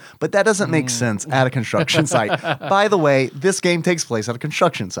ramen. But that doesn't make sense at a construction site. By the way, this game takes place at a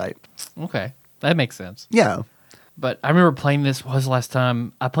construction site. Okay. That makes sense. Yeah. But I remember playing this, what was the last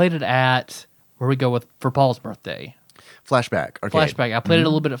time? I played it at, where we go for Paul's birthday. Flashback Arcade. Flashback. I played it a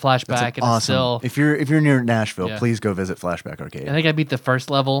little bit at Flashback. That's and awesome. It's still, if you're near Nashville, please go visit Flashback Arcade. I think I beat the first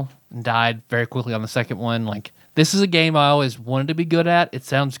level and died very quickly on the second one. Like, this is a game I always wanted to be good at. It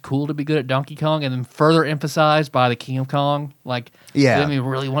sounds cool to be good at Donkey Kong, and then further emphasized by the King of Kong. Like, it made me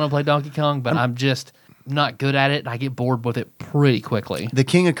really want to play Donkey Kong, but I'm just not good at it, and I get bored with it pretty quickly. The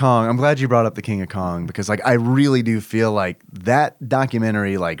King of Kong, I'm glad you brought up the King of Kong, because like I really do feel like that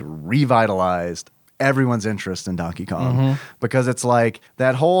documentary like revitalized everyone's interest in Donkey Kong, because it's like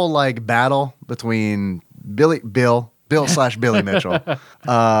that whole like battle between Bill / Billy Mitchell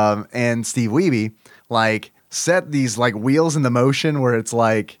and Steve Wiebe like set these like wheels into motion where it's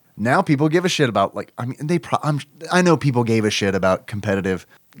like now people give a shit about like, I mean, I know people gave a shit about competitive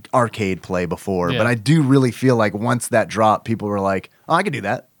arcade play before, but I do really feel like once that dropped, people were like, oh, I could do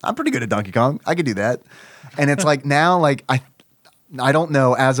that. I'm pretty good at Donkey Kong. I could do that. And it's like now, like I don't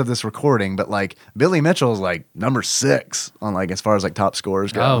know as of this recording, but like Billy Mitchell's like number 6 on like as far as like top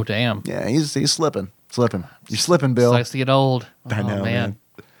scores go. Oh, damn. Yeah, he's slipping. You're slipping, Bill. Sucks to get old. I know, man.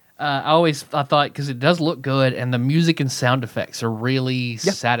 I thought, because it does look good, and the music and sound effects are really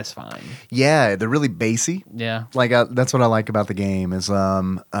satisfying. Yeah, they're really bassy. Yeah. Like that's what I like about the game is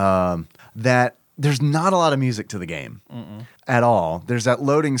that there's not a lot of music to the game at all. There's that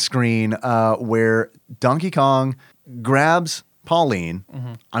loading screen where Donkey Kong grabs Pauline,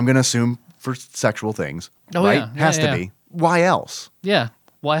 I'm going to assume for sexual things, right? Yeah. Has to be. Why else? Yeah.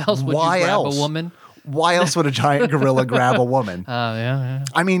 Why else would you grab a woman? Why else would a giant gorilla grab a woman? Yeah.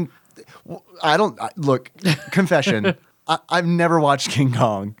 I mean, look, confession, I've never watched King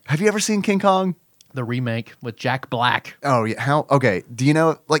Kong. Have you ever seen King Kong? The remake with Jack Black. Oh yeah. How? Okay. Do you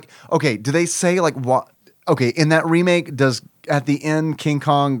know? Like, okay. Do they say like what? Okay. In that remake, does at the end King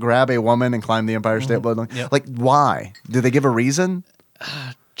Kong grab a woman and climb the Empire State Building? Yep. Like, why? Do they give a reason?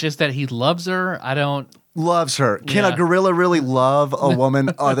 Just that he loves her. I don't. Loves her. Can Yeah. a gorilla really love a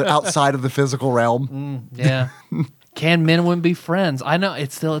woman outside of the physical realm? Yeah. Can men and women be friends? I know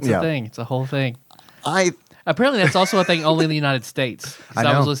it's a Yeah. thing. It's a whole thing. I Apparently, that's also a thing only in the United States. 'Cause I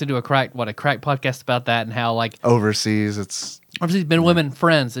I was know. listening to a crack podcast about that and how like overseas. It's obviously men and women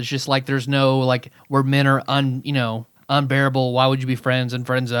friends. It's just like there's no like where men are unbearable. Why would you be friends in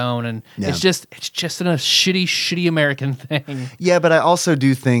friend zone? And Yeah. it's just in a shitty American thing. yeah, but I also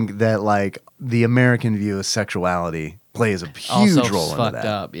do think that like the American view of sexuality plays a huge Also role in fucked that.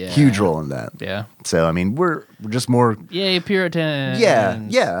 up, yeah. Huge role in that. Yeah. So I mean, we're just more. Yay, Puritan.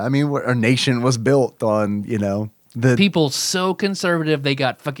 Yeah. I mean, our nation was built on the People so conservative they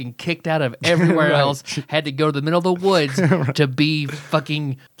got fucking kicked out of everywhere Right. else. Had to go to the middle of the woods to be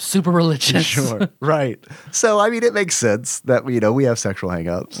fucking super religious. Sure, right. So I mean, it makes sense that we have sexual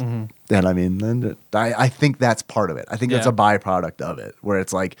hangups, and I mean, and I think that's part of it. I think that's Yeah. a byproduct of it, where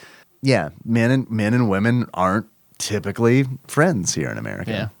it's like, yeah, men and women aren't typically friends here in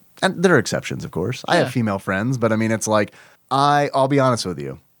America. Yeah. And there are exceptions, of course. I Yeah. have female friends, but I mean, it's like I'll be honest with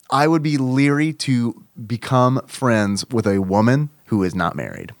you. I would be leery to become friends with a woman who is not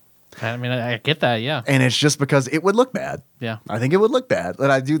married. I mean, I get that. Yeah. And it's just because it would look bad. Yeah. I think it would look bad.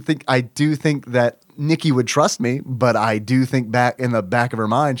 And I do think that Nikki would trust me, but I do think back in the back of her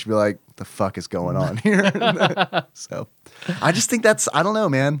mind, she'd be like, the fuck is going on here? So I just think I don't know,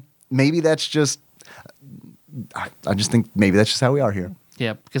 man. Maybe that's just, I just think maybe that's just how we are here.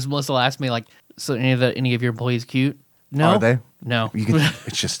 Yeah. Because Melissa asked me like, so any of your employees cute? No. Are they? No. You can,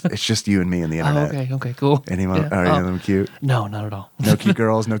 it's just you and me and the Oh, internet. okay, cool. Anyone, Yeah. are any of them cute? No, not at all. No cute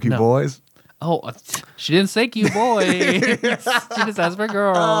girls, no cute No. boys? Oh, she didn't say cute boys. She just asked for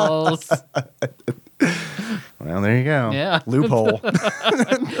girls. Well, there you go. Yeah. Loophole.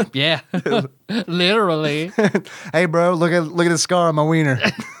 Yeah, literally. Hey, bro, look at the scar on my wiener.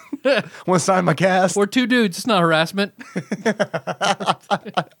 Want to sign my cast? We're two dudes. It's not harassment.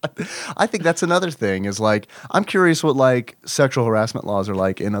 I think that's another thing is like, I'm curious what like sexual harassment laws are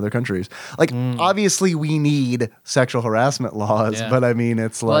like in other countries. Like, obviously we need sexual harassment laws, Yeah. but I mean,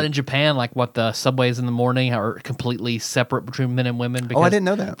 it's But like, in Japan, like what the subways in the morning are completely separate between men and women. Because I didn't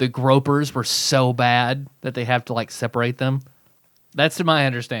know that. The gropers were so bad that they have to like separate them. That's to my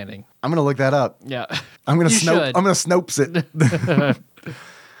understanding. I'm going to look that up. Yeah, I'm going to You should. Snopes it.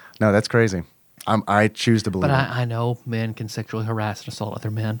 No, that's crazy. I choose to believe But it. I know men can sexually harass and assault other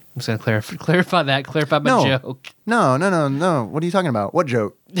men. I'm just going to clarify that. Clarify my No. joke. No. What are you talking about? What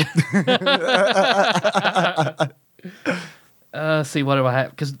joke? See, what do I have?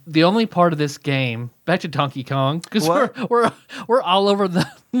 Because the only part of this game, back to Donkey Kong, because What? we're all over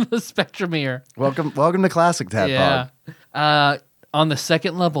the spectrum here. Welcome to Classic Tadpog. Yeah. On the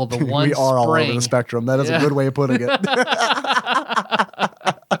second level, the one We are all over spring. the spectrum. That is Yeah. a good way of putting it.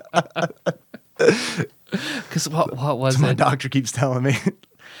 Because what was My it? doctor keeps telling me.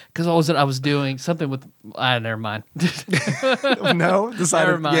 Because what was it? I was doing something with. Never mind. No, decided.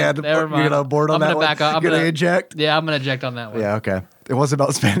 Never mind, Yeah, never you're mind. gonna board on I'm that gonna one. back up. I'm You're gonna gonna- eject. Yeah, I'm gonna eject on that one. Yeah, okay. It was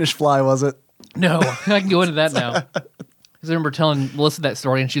about Spanish Fly, was it? No, I can go into that now. Because I remember telling Melissa that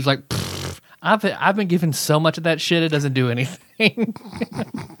story, and she's like, "Pfft, I've been given so much of that shit, it doesn't do anything."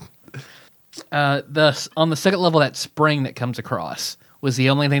 On the second level, that spring that comes across was the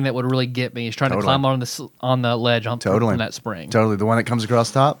only thing that would really get me. Is trying Totally. to climb on the ledge Totally. from that spring. Totally. The one that comes across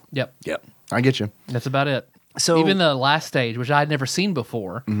top? Yep, I get you. that's about it. So- even the last stage, which I had never seen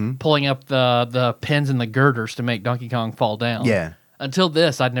before, pulling up the pins and the girders to make Donkey Kong fall down. Yeah. Until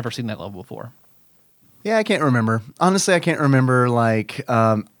this, I'd never seen that level before. Yeah, I can't remember. Honestly, I can't remember. Like,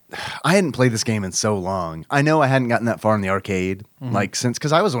 I hadn't played this game in so long. I know I hadn't gotten that far in the arcade, like since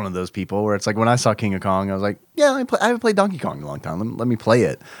because I was one of those people where it's like when I saw King of Kong, I was like, yeah, I haven't played Donkey Kong in a long time. Let me play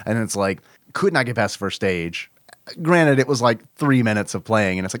it. And it's like, could not get past the first stage. Granted, it was like 3 minutes of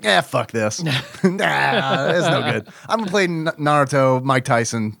playing, and it's like, fuck this. Nah, it's no good. I'm gonna play Naruto, Mike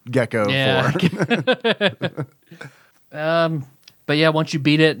Tyson, Gecko Yeah. 4. But yeah, once you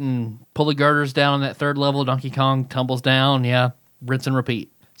beat it and pull the girders down on that third level, Donkey Kong tumbles down. Yeah, rinse and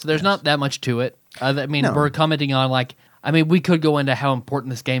repeat. So there's not that much to it. I mean, No. we're commenting on like, I mean, we could go into how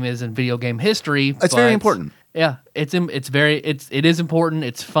important this game is in video game history. It's very important. Yeah, it is important.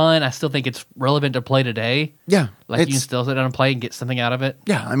 It's fun. I still think it's relevant to play today. Yeah, Like you can still sit down and play and get something out of it.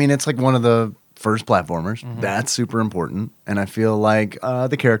 Yeah, I mean, it's like one of the first platformers. That's super important. And I feel like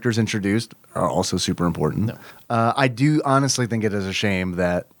the characters introduced are also super important. No. I do honestly think it is a shame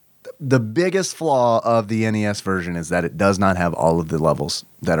that the biggest flaw of the NES version is that it does not have all of the levels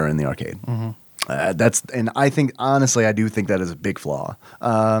that are in the arcade. And I think, honestly, I do think that is a big flaw.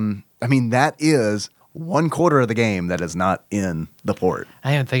 I mean, that is 1/4 of the game that is not in the port.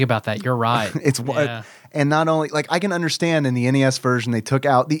 I didn't think about that. You're right. And not only, like, I can understand in the NES version, they took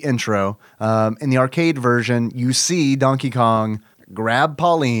out the intro. In the arcade version, you see Donkey Kong grab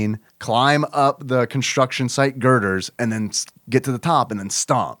Pauline, climb up the construction site girders, and then get to the top and then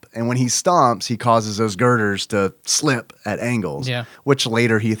stomp. And when he stomps, he causes those girders to slip at angles, which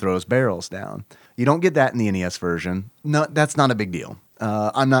later he throws barrels down. You don't get that in the NES version. No, that's not a big deal.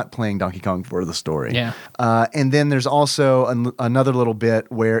 I'm not playing Donkey Kong for the story. And then there's also another little bit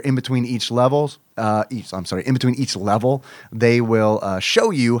where in between each level, they will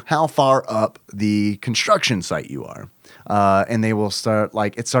show you how far up the construction site you are. And they will start,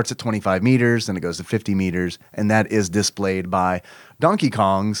 like, it starts at 25 meters, then it goes to 50 meters, and that is displayed by Donkey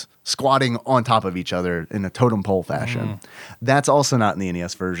Kongs squatting on top of each other in a totem pole fashion. That's also not in the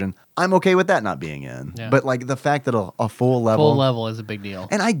NES version. I'm okay with that not being in. But, like, the fact that a full level... Full level is a big deal.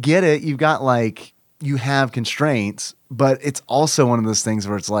 And I get it. You've got, like, you have constraints, but it's also one of those things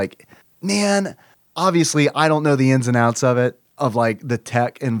where it's like, man, obviously I don't know the ins and outs of it, of, like, the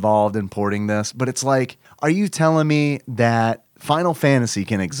tech involved in porting this, but it's like, are you telling me that Final Fantasy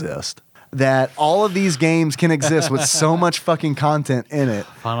can exist? That all of these games can exist with so much fucking content in it?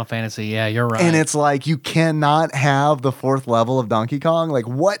 Final Fantasy, yeah, you're right. And it's like, you cannot have the 4th level of Donkey Kong? Like,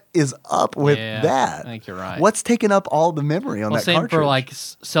 what is up with that? I think you're right. What's taking up all the memory on that same cartridge? for, like,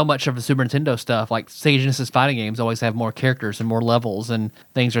 so much of the Super Nintendo stuff. Like, Sega Genesis fighting games always have more characters and more levels, and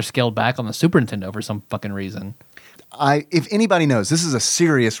things are scaled back on the Super Nintendo for some fucking reason. If anybody knows, this is a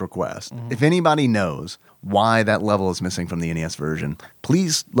serious request. If anybody knows why that level is missing from the NES version,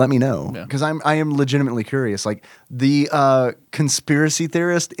 please let me know, because I am legitimately curious. Like, the conspiracy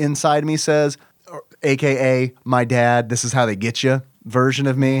theorist inside me says, AKA my dad, this is how they get you version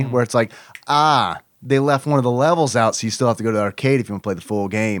of me, where it's like, they left one of the levels out, so you still have to go to the arcade if you want to play the full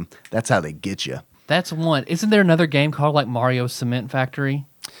game. That's how they get you. That's one. Isn't there another game called, like, Mario Cement Factory?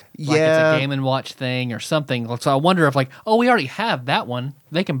 Like, it's a Game & Watch thing or something. So I wonder if, like, we already have that one.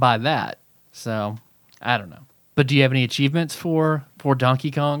 They can buy that. So I don't know. But do you have any achievements for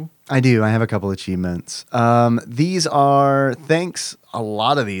Donkey Kong? I do. I have a couple achievements. A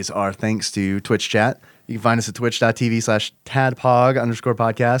lot of these are thanks to Twitch chat. You can find us at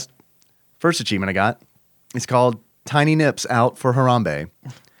twitch.tv/tadpog_podcast. First achievement I got is called Tiny Nips Out for Harambe.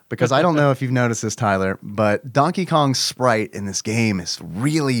 Because I don't know if you've noticed this, Tyler, but Donkey Kong's sprite in this game is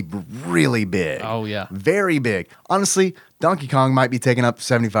really, really big. Oh, yeah. Very big. Honestly, Donkey Kong might be taking up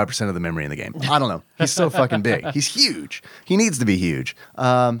 75% of the memory in the game. I don't know. He's so fucking big. He's huge. He needs to be huge.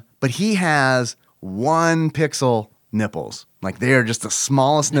 But he has 1 pixel nipples. Like, they're just the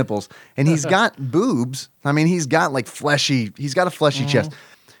smallest nipples. And he's got boobs. I mean, he's got a fleshy chest.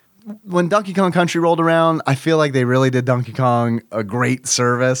 When Donkey Kong Country rolled around, I feel like they really did Donkey Kong a great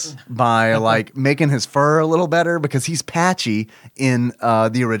service by, like, making his fur a little better, because he's patchy in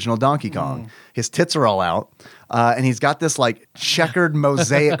the original Donkey Kong. His tits are all out, and he's got this, like, checkered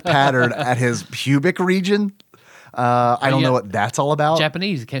mosaic pattern at his pubic region. I don't know what that's all about.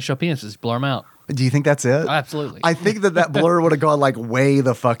 Japanese, you can't show penises, blur them out. Do you think that's it? Oh, absolutely. I think that blur would have gone, like, way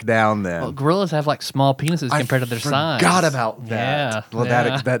the fuck down then. Well, gorillas have, like, small penises compared to their size. I forgot about that. Yeah. Well,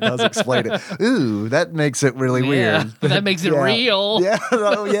 that does explain it. Ooh, that makes it really weird. That makes it real. Yeah.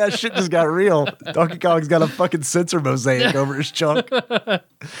 Oh, yeah, shit just got real. Donkey Kong's got a fucking sensor mosaic over his chunk.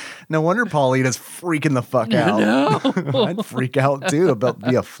 No wonder Paulina's freaking the fuck out. No. I'd freak out, too, about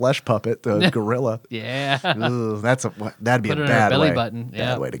be a flesh puppet to a gorilla. Yeah. Ooh, that'd be Put a it bad in her belly way. button.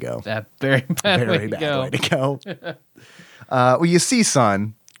 Bad way to go. Very bad Very bad way to go. Well, you see,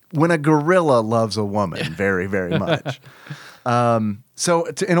 son, when a gorilla loves a woman very, very much. So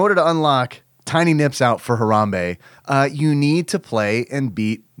in order to unlock Tiny Nips Out for Harambe, you need to play and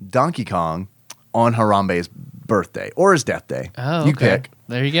beat Donkey Kong on Harambe's birthday or his death day. Oh, You okay. pick.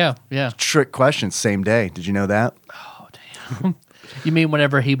 There you go. Yeah. Trick question, same day. Did you know that? Oh, damn. You mean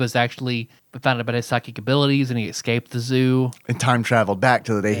whenever he was actually found out about his psychic abilities and he escaped the zoo? And time traveled back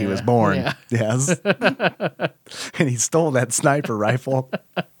to the day he was born. Yeah. Yes. And he stole that sniper rifle.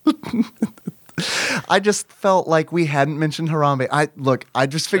 I just felt like we hadn't mentioned Harambe. I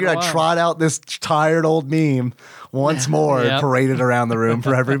just figured I'd trot out this tired old meme once more and parade it around the room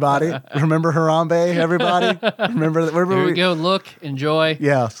for everybody. Remember Harambe, everybody? Remember Here we go. Look, enjoy.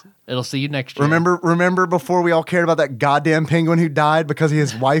 Yes. It'll see you next year. Remember before we all cared about that goddamn penguin who died because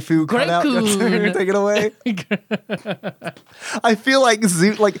his waifu cut out got taken away? I feel like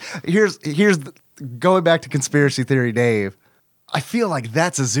here's going back to conspiracy theory, Dave. I feel like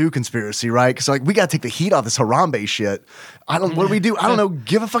that's a zoo conspiracy, right? Because like we gotta take the heat off this Harambe shit. What do we do? I don't know.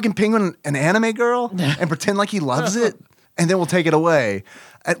 Give a fucking penguin an anime girl and pretend like he loves it, and then we'll take it away.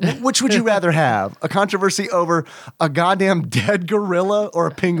 Which would you rather have? A controversy over a goddamn dead gorilla or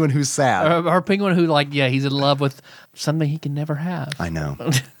a penguin who's sad? Or a penguin who, like, yeah, he's in love with something he can never have. I know.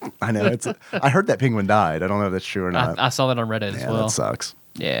 I heard that penguin died. I don't know if that's true or not. I saw that on Reddit as well. That sucks.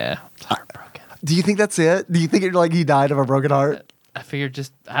 Yeah. It's heartbroken. Do you think that's it? Do you think he died of a broken heart? I figured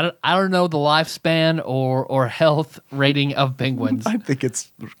I don't know the lifespan or health rating of penguins. I think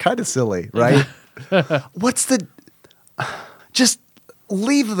it's kind of silly, right? Just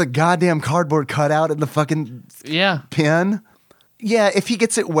leave the goddamn cardboard cutout in the fucking pen. Yeah, if he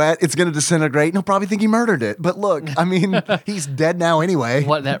gets it wet, it's going to disintegrate, and he'll probably think he murdered it. But look, I mean, he's dead now anyway.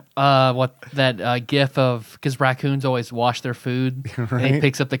 What that gif of, because raccoons always wash their food, right? And he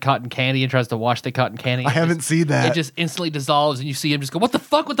picks up the cotton candy and tries to wash the cotton candy. I haven't seen that. It just instantly dissolves, and you see him just go, what the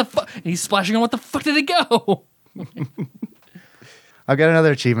fuck? And he's splashing on, what the fuck did it go? I've got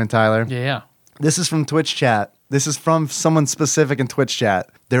another achievement, Tyler. Yeah. This is from Twitch chat. This is from someone specific in Twitch chat.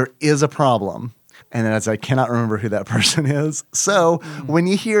 There is a problem. And then I cannot remember who that person is. So when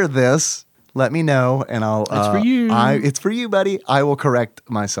you hear this, let me know, and I'll. It's for you. It's for you, buddy. I will correct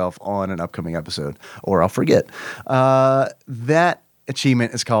myself on an upcoming episode, or I'll forget. That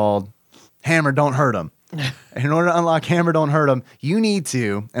achievement is called Hammer Don't Hurt Him. And in order to unlock Hammer Don't Hurt Him, you need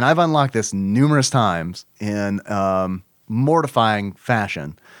to, and I've unlocked this numerous times in mortifying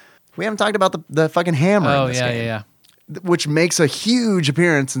fashion. We haven't talked about the fucking hammer in this game. Yeah. Which makes a huge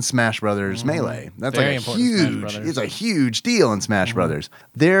appearance in Smash Brothers Melee. That's Very like important. it's a huge deal in Smash Brothers.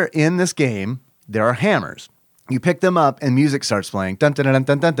 There in this game, there are hammers. You pick them up and music starts playing, dun, dun, dun,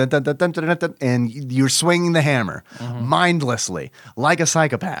 dun, dun, dun, dun, dun, dun, dun, dun, and you're swinging the hammer mindlessly, like a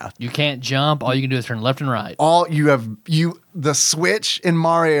psychopath. You can't jump. All you can do is turn left and right. The switch in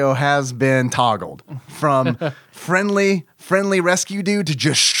Mario has been toggled from friendly rescue dude to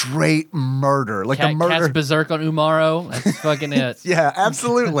just straight murder, like a murder. Cat's berserk on Umaro. That's fucking it. Yeah,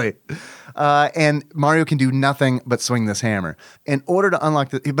 absolutely. And Mario can do nothing but swing this hammer in order to unlock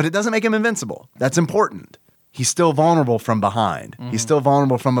but it doesn't make him invincible. That's important. He's still vulnerable from behind. He's still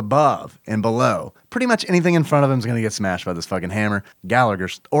vulnerable from above and below. Pretty much anything in front of him is going to get smashed by this fucking hammer, Gallagher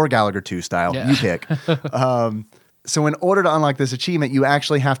 2 style. Yeah. You pick. So in order to unlock this achievement, you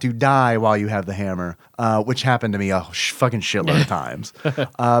actually have to die while you have the hammer, which happened to me a fucking shitload of times.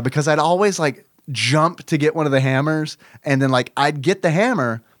 Because I'd always like jump to get one of the hammers, and then like I'd get the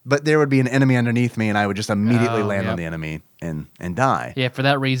hammer, but there would be an enemy underneath me, and I would just immediately land on the enemy and die. Yeah, for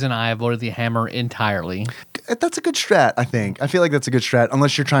that reason, I avoided the hammer entirely. That's a good strat, I think. I feel like that's a good strat,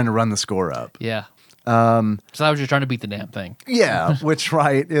 unless you're trying to run the score up. Yeah. So I was just trying to beat the damn thing. Yeah, which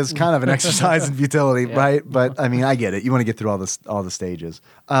is kind of an exercise in futility, right? But I mean, I get it. You want to get through all the stages.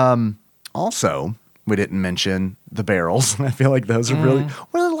 Also, we didn't mention the barrels. I feel like those are really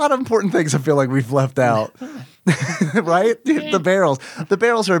a lot of important things. I feel like we've left out, right? The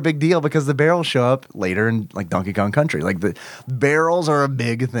barrels are a big deal because the barrels show up later in like Donkey Kong Country. Like the barrels are a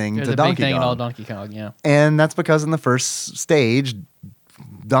big thing to Donkey Kong. Big thing in all Donkey Kong, yeah. And that's because in the first stage,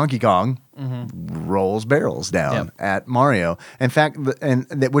 Donkey Kong rolls barrels down at Mario. In fact,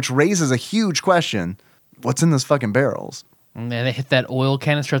 which raises a huge question: what's in those fucking barrels? And they hit that oil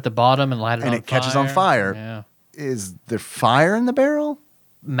canister at the bottom and light it on fire. And it catches on fire. Yeah. Is there fire in the barrel?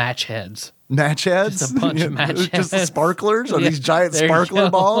 Match heads. Match heads? Just a bunch of match heads. Just the sparklers? Or these giant sparkler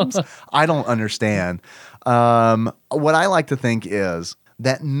bombs? I don't understand. What I like to think is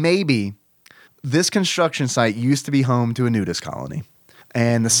that maybe this construction site used to be home to a nudist colony.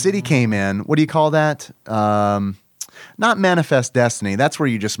 And the city came in. What do you call that? Not manifest destiny. That's where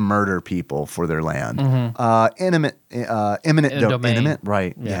you just murder people for their land. Eminent domain. Intimate?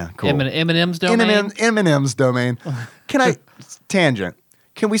 Right. Yeah, cool. Eminem's domain? Eminem's domain. Tangent.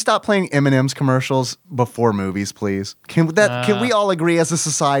 Can we stop playing M&M's commercials before movies, please? Can we all agree as a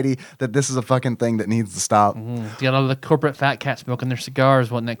society that this is a fucking thing that needs to stop? Got all the corporate fat cats smoking their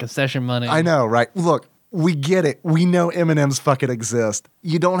cigars, wanting that concession money. I know, right? Look, we get it. We know M&M's fucking exist.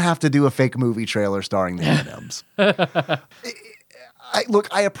 You don't have to do a fake movie trailer starring the M&M's.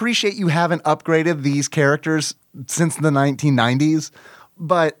 I appreciate you haven't upgraded these characters since the 1990s,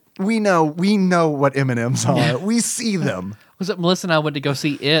 but We know what M&Ms are. We see them. Was it Melissa and I went to go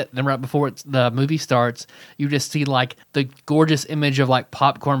see it, and right before the movie starts, you just see like the gorgeous image of like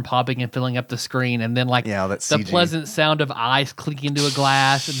popcorn popping and filling up the screen, and then like that's the CG. pleasant sound of ice clinking into a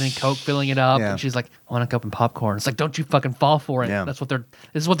glass, and then Coke filling it up. Yeah. And she's like, "I want to open popcorn." It's like, don't you fucking fall for it. Yeah. This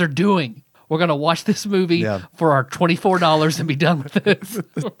is what they're doing. We're gonna watch this movie Yeah. for our $24 and be done with it.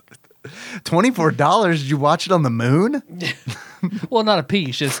 $24? Did you watch it on the moon? Well, not a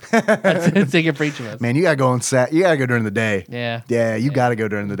piece, just that's take it for each of us. Man, you gotta go you gotta go during the day. Yeah. Yeah, you gotta go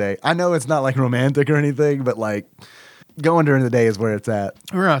during the day. I know it's not like romantic or anything, but like going during the day is where it's at.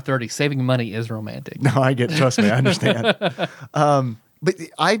 We're in our 30s. Saving money is romantic. No, trust me, I understand. But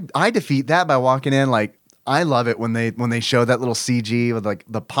I defeat that by walking in like I love it when they show that little CG with like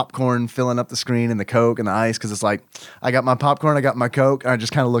the popcorn filling up the screen and the Coke and the ice, because it's like I got my popcorn, I got my Coke, and I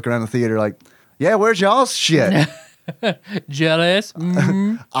just kind of look around the theater like, yeah, where's y'all's shit? Jealous.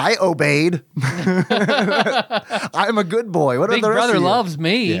 I obeyed. I'm a good boy. What Big are the rest brother of you? loves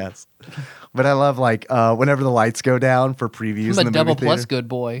me. Yes. But I love like whenever the lights go down for previews I'm in a the double movie plus theater. good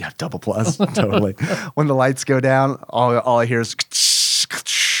boy. Yeah, double plus, totally. When the lights go down, all I hear is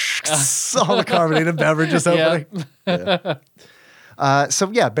all the carbonated beverages opening.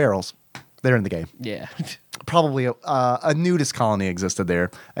 So yeah, barrels. They're in the game. Yeah. Probably a nudist colony existed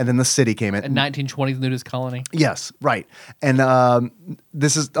there, and then the city came in. A 1920s nudist colony. Yes, right. And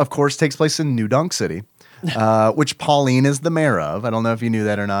this is, of course, takes place in New Donk City, which Pauline is the mayor of. I don't know if you knew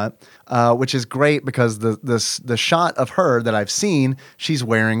that or not. Which is great because the shot of her that I've seen, she's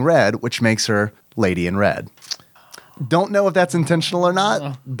wearing red, which makes her Lady in Red. Don't know if that's intentional or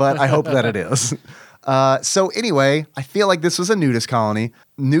not, but I hope that it is. So anyway, I feel like this was a nudist colony.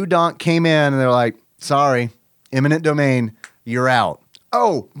 New Donk came in and they're like, sorry, eminent domain, you're out.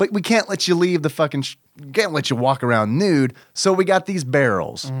 Oh, but we can't let you leave the fucking... can't let you walk around nude. So we got these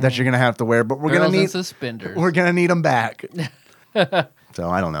barrels that you're going to have to wear, but we're going to need... suspenders. We're going to need them back. So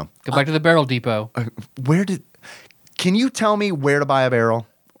I don't know. Go back to the barrel depot. Can you tell me where to buy a barrel?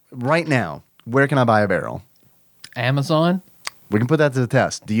 Right now, where can I buy a barrel? Amazon. We can put that to the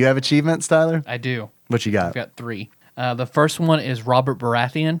test. Do you have achievements, Tyler? I do. What you got? I've got 3. The first one is Robert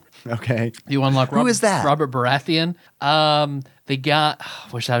Baratheon. Okay. You unlock Who is that? Robert Baratheon. They got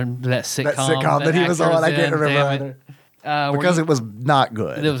wish I that sitcom. That sitcom that he was on, I can't remember damn it. either. Because it was not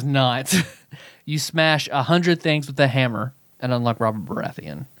good. It was not. You smash 100 things with a hammer and unlock Robert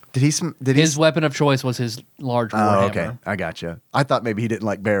Baratheon. Did he? His weapon of choice was his large war Oh, hammer. okay. I gotcha. I thought maybe he didn't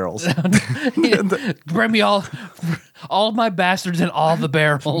like barrels. Bring me all of my bastards and all the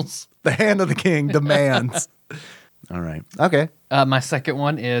barrels. The hand of the king demands. All right. Okay. My second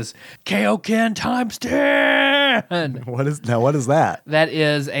one is Kaioken times 10. What is that? That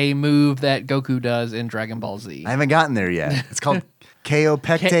is a move that Goku does in Dragon Ball Z. I haven't gotten there yet. It's called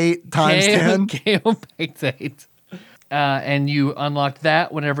Kaopectate times 10. Kaopectate. And you unlock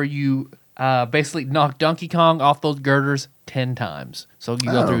that whenever you basically knock Donkey Kong off those girders 10 times. So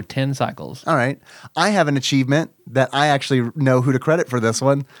you go through 10 cycles. All right. I have an achievement that I actually know who to credit for this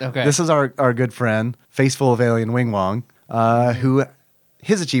one. Okay. This is our good friend, Faceful of Alien Wing Wong, who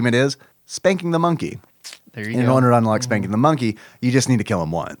his achievement is spanking the monkey. There you In go. order to unlock spanking the monkey, you just need to kill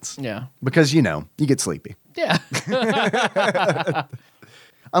him once. Yeah. Because, you get sleepy. Yeah.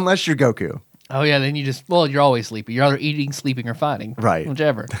 Unless you're Goku. Oh, yeah. Then you're always sleepy. You're either eating, sleeping, or fighting. Right.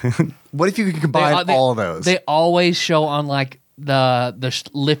 Whichever. What if you could combine all of those? They always show on like the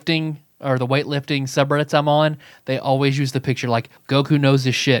lifting or the weightlifting subreddits I'm on. They always use the picture like Goku knows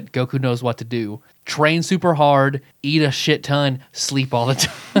his shit. Goku knows what to do. Train super hard, eat a shit ton, sleep all the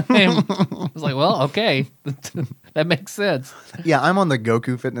time. I was like, well, okay, that makes sense. Yeah, I'm on the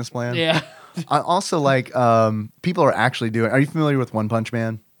Goku fitness plan. Yeah. I also like people are actually doing. Are you familiar with One Punch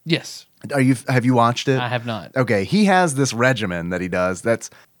Man? Yes, Have you watched it? I have not. Okay, he has this regimen that he does.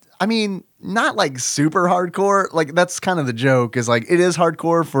 That's, I mean, not like super hardcore. Like that's kind of the joke. Is like it is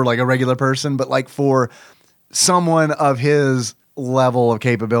hardcore for like a regular person, but like for someone of his level of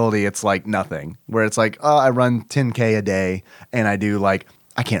capability, it's like nothing. Where it's like, oh, I run 10K a day and I do like,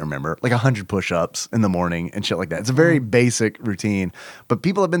 I can't remember, like 100 push-ups in the morning and shit like that. It's a very basic routine, but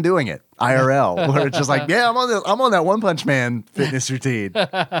people have been doing it IRL, where it's just like, yeah, I'm on that One Punch Man fitness routine.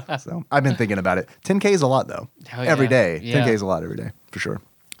 So I've been thinking about it. 10K is a lot though. Oh, Every yeah. day. Yeah. 10K is a lot every day for sure.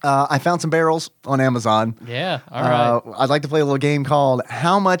 I found some barrels on Amazon. Yeah. All right. I'd like to play a little game called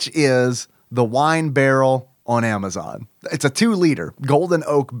How Much Is the Wine Barrel on Amazon? It's a 2-liter Golden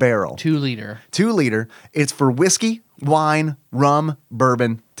Oak barrel. 2 liter. 2-liter. It's for whiskey wine, rum,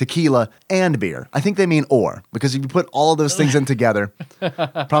 bourbon, tequila, and beer. I think they mean or, because if you put all of those things in together,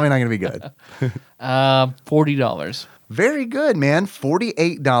 probably not going to be good. $40. Very good, man.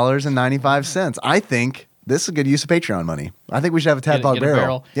 $48.95. I think this is a good use of Patreon money. I think we should have a Tadpog Get a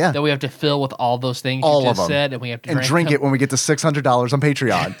barrel. Yeah. That we have to fill with all those things All you of just them. said, and we have to drink them. it when we get to $600 on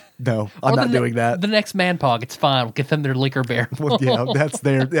Patreon. No, I'm Or not the doing that. The next man pog, it's fine. We'll get them their liquor barrel. Well, yeah, that's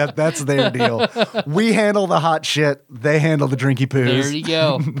their deal. We handle the hot shit. They handle the drinky poos. There you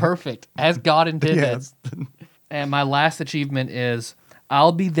go. Perfect. As God intended. Yes. And my last achievement is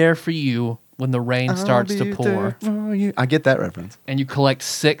I'll be there for you when the rain starts to pour. I get that reference. And you collect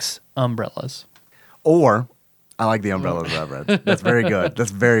 6 umbrellas. Or, I like the umbrellas that I've read. That's very good.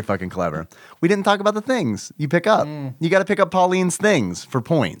 That's very fucking clever. We didn't talk about the things you pick up. You got to pick up Pauline's things for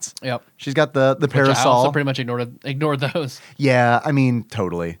points. Yep. She's got the Which parasol. I also pretty much ignored those. Yeah, I mean,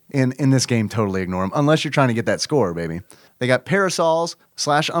 totally. In this game, totally ignore them. Unless you're trying to get that score, baby. They got parasols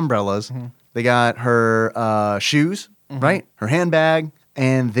 / umbrellas. They got her shoes, right? Her handbag.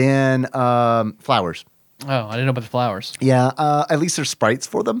 And then flowers. Oh, I didn't know about the flowers. Yeah, at least there's sprites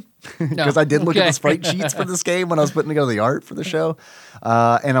for them. Because I did look at the sprite sheets for this game when I was putting together the art for the show.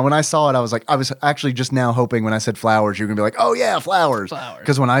 And when I saw it, I was actually just now hoping when I said flowers, you're going to be like, oh yeah, flowers.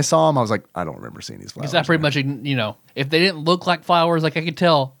 Because when I saw them, I was like, I don't remember seeing these flowers. Because that pretty much, if they didn't look like flowers, like I could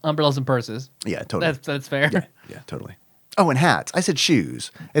tell umbrellas and purses. Yeah, totally. That's fair. Yeah, totally. Oh, and hats. I said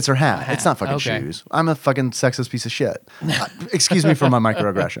shoes. It's her hat. It's not fucking shoes. I'm a fucking sexist piece of shit. Excuse me for my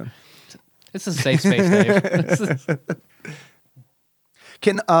microaggression. It's a safe space, Dave.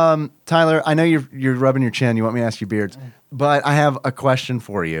 Can Tyler, I know you're rubbing your chin. You want me to ask you beards, but I have a question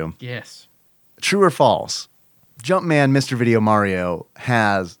for you. Yes. True or false? Jumpman Mr. Video Mario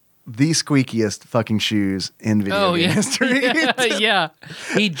has the squeakiest fucking shoes in video game history. Yeah.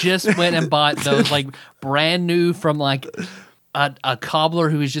 He just went and bought those like brand new from like a cobbler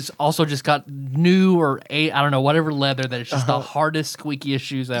who has just got new or I don't know, whatever leather that is just the hardest, squeakiest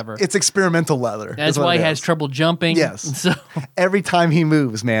shoes ever. It's experimental leather. That's why he has trouble jumping. Yes. So every time he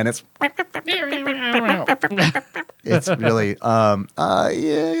moves, man, it's really it's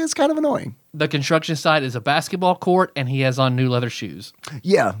kind of annoying. The construction site is a basketball court, and he has on new leather shoes.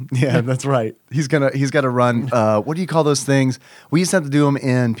 Yeah, that's right. He's got to run. What do you call those things? We used to have to do them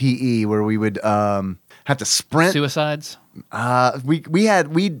in PE, where we would have to sprint. Suicides. We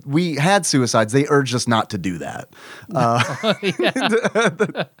had suicides. They urged us not to do that.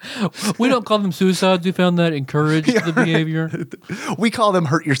 We don't call them suicides. We found that encouraged the behavior. We call them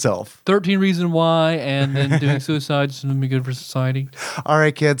hurt yourself. 13 reasons why, and then doing suicides would be good for society. All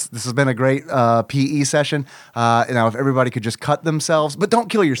right, kids. This has been a great PE session. Now, if everybody could just cut themselves, but don't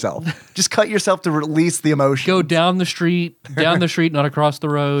kill yourself. Just cut yourself to release the emotion. Go down the street, not across the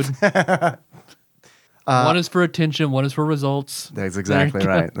road. One is for attention, one is for results. That's exactly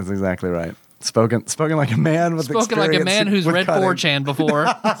right. That's exactly right. Spoken like a man with experience. Spoken like a man who's read cutting. 4chan before.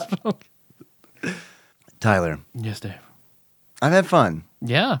 Tyler. Yes, Dave. I've had fun.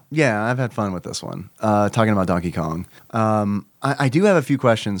 Yeah. Yeah, I've had fun with this one. Talking about Donkey Kong. I do have a few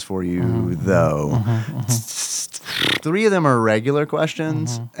questions for you, though. 3 of them are regular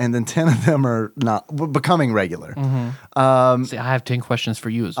questions, and then 10 of them are not becoming regular. See, I have 10 questions for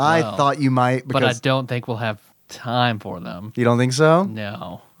you as well. I thought you might, but I don't think we'll have time for them. You don't think so?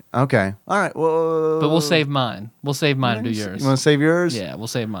 No. Okay. All right. Well, but we'll save mine. We'll save mine and do yours. You want to save yours? Yeah, we'll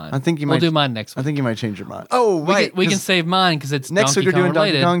save mine. I think you might. We'll do mine next week. I think you might change your mind. Oh, right. We can save mine because it's next Donkey week. You're doing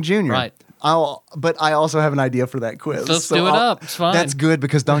Kong Donkey Kong Jr. Right. But I also have an idea for that quiz. Let's do it up. It's fine. That's good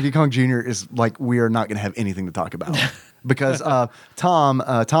because Donkey Kong Jr. is like we are not going to have anything to talk about. Because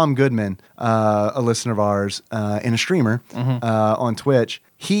Tom Goodman, a listener of ours and a streamer on Twitch,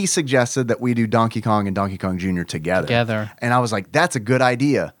 he suggested that we do Donkey Kong and Donkey Kong Jr. together. And I was like, that's a good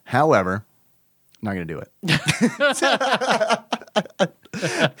idea. However, not going to do it.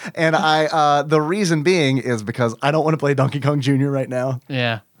 And the reason being is because I don't want to play Donkey Kong Jr. right now.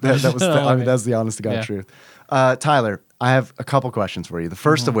 Yeah. That was that's the honest to God truth. Tyler, I have a couple questions for you. The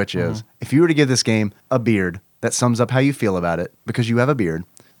first of which is, if you were to give this game a beard that sums up how you feel about it, because you have a beard,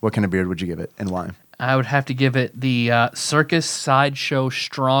 what kind of beard would you give it and why? I would have to give it the circus sideshow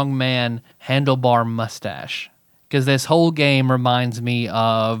strongman handlebar mustache. Because this whole game reminds me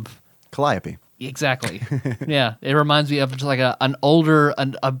of... Calliope. Exactly. Yeah. It reminds me of just like a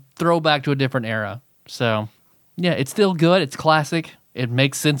throwback to a different era. So, yeah, it's still good. It's classic. It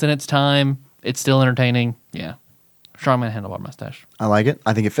makes sense in its time. It's still entertaining. Yeah. Strongman handlebar mustache. I like it.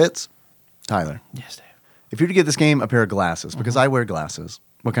 I think it fits. Tyler. Yes, Dave. If you were to give this game a pair of glasses, because I wear glasses,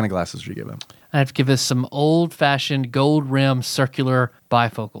 what kind of glasses would you give them? I have to give this some old-fashioned gold rim circular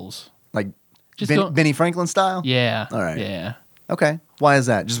bifocals. Like Just don't- Benny Franklin style? Yeah. All right. Yeah. Okay. Why is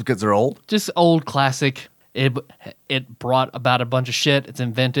that? Just because they're old? Just old classic. It brought about a bunch of shit. It's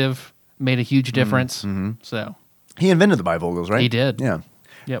inventive. Made a huge difference. So He invented the bifocals, right? He did. Yeah.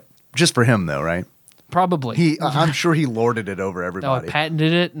 yep. Just for him, though, right? Probably. I'm sure he lorded it over No, everybody.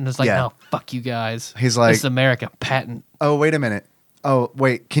 patented it, and it's like, Yeah. no, fuck you guys. He's like- this is America. Patent. Oh, wait a minute. Oh,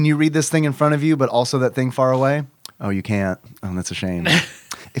 wait. Can you read this thing in front of you, but also that thing far away? Oh, you can't. Oh, that's a shame.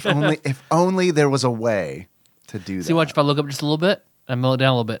 If only there was a way to do that. See, watch if I look up just a little bit and mill it down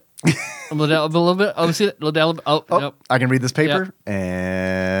a little bit. Mill it down a little bit. Oh, see it? Mill it down a little bit. Oh, nope. I can read this paper,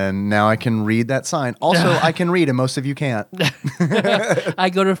 and now I can read that sign. Also, I can read, and most of you can't. I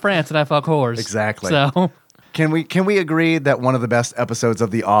go to France and I fuck whores. Exactly. So Can we agree that one of the best episodes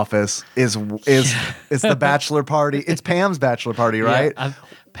of The Office is the bachelor party? It's Pam's bachelor party, right? Yeah,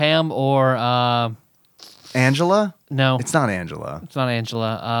 Pam or Angela? no, It's not Angela. it's not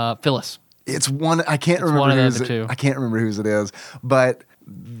Angela. Phyllis. It's one. I can't remember one of the whose other two. I can't remember whose it is, but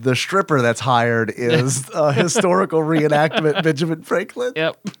the stripper that's hired is a historical reenactment Benjamin Franklin.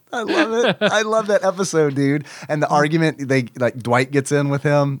 Yep. I love it. I love that episode, dude. And the argument Dwight gets in with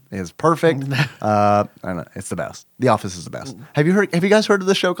him is perfect. I don't know. It's the best. The Office is the best. Have you guys heard of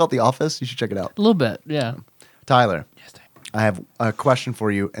this show called The Office? You should check it out. A little bit. Yeah. Tyler, Yes, Dave. I have a question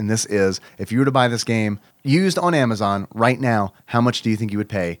for you, and this is: if you were to buy this game used on Amazon right now, how much do you think you would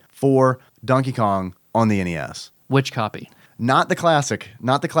pay for Donkey Kong on the NES? Which copy? Not the classic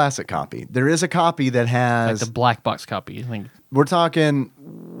copy. There is a copy that Like has. the black box copy. I think. We're talking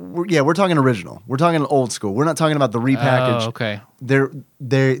original. We're talking old school. We're not talking about the repackaged. Oh, okay.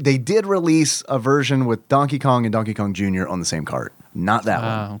 They did release a version with Donkey Kong and Donkey Kong Jr. on the same cart. Not that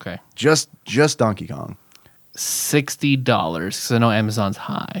one. Okay. Just Donkey Kong. $60 because I know Amazon's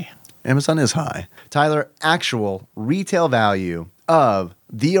high. Amazon is high. Tyler, actual retail value of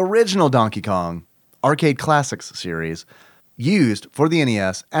the original Donkey Kong Arcade Classics series used for the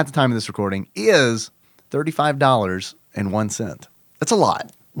NES at the time of this recording is $35.01. That's a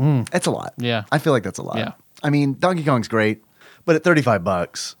lot. That's a lot. Yeah. I feel like that's a lot. Yeah. I mean, Donkey Kong's great, but at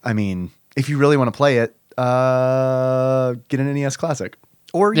 $35, I mean, if you really want to play it, get an NES Classic.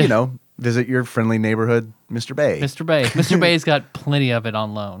 Or, visit your friendly neighborhood Mr. Bay. Mr. Bay. Mr. Bay's got plenty of it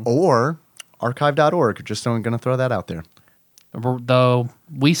on loan. Or archive.org. Just going to throw that out there. The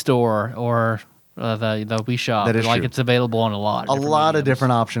Wii Store or the Wii Shop. That is true. It's available on a lot. A lot of mediums.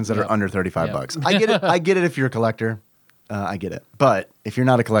 different options that Yep. are under $35. Yep. I get it. I get it if you're a collector. I get it. But if you're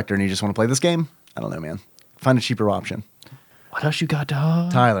not a collector and you just want to play this game, I don't know, man. Find a cheaper option. What else you got,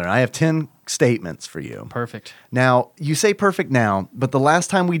 dog? Tyler, I have 10 statements for you. Perfect. Now, you say perfect now, but the last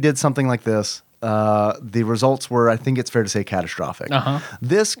time we did something like this, the results were, I think it's fair to say, catastrophic. Uh-huh.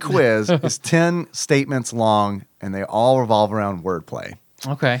 This quiz is 10 statements long, and they all revolve around wordplay.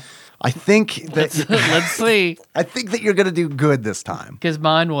 Okay. I think that Let's see. I think that you're going to do good this time. Because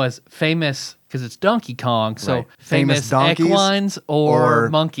mine was famous because it's Donkey Kong. So Right. famous donkeys equines or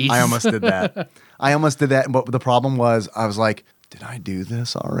monkeys. I almost did that. But the problem was I was like, did I do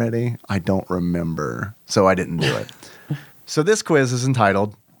this already? I don't remember. So I didn't do it. So this quiz is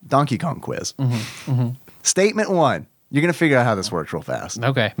entitled Donkey Kong Quiz. Statement 1. You're going to figure out how this works real fast.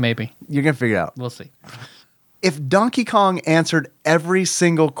 Okay, maybe. You're going to figure it out. We'll see. If Donkey Kong answered every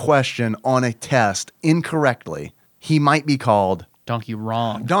single question on a test incorrectly, he might be called Donkey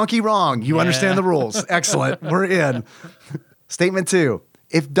wrong. Donkey Wrong. You understand the rules. Excellent. We're in. Statement 2.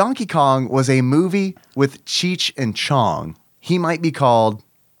 If Donkey Kong was a movie with Cheech and Chong, he might be called.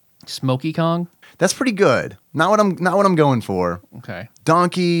 Smokey Kong? That's pretty good. Not what I'm going for. Okay.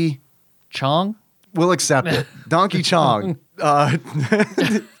 Donkey. Chong? We'll accept it. Donkey Chong.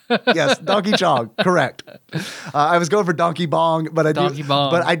 Yes, Donkey Chong. Correct. I was going for Donkey Bong, but Donkey Bong.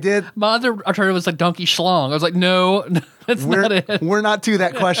 But I did. My other alternative was like Donkey Schlong. I was like, no, that's not it. We're not to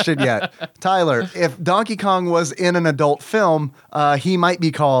that question yet. Tyler, if Donkey Kong was in an adult film, he might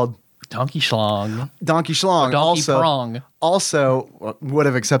be called Donkey Schlong. Donkey Schlong. Or Donkey Prong. Also would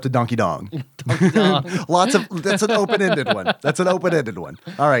have accepted Donkey Dong. That's an open-ended one.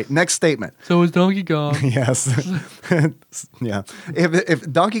 All right, next statement. So is Donkey Kong. Yes. Yeah.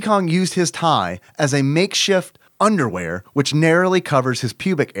 If Donkey Kong used his tie as a makeshift underwear which narrowly covers his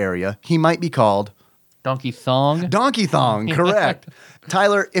pubic area, he might be called Donkey Thong. Donkey Thong. Correct.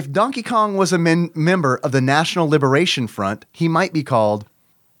 Tyler, if Donkey Kong was a member of the National Liberation Front, he might be called.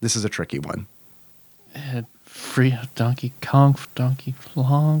 This is a tricky one. Free Donkey Kong, Donkey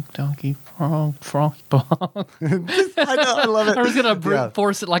Long, Donkey Prong, Frong Bong. I know. I love it. I was gonna brute Yeah.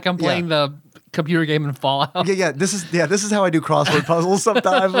 force it like I'm playing the computer game and Fallout. Yeah. This is how I do crossword puzzles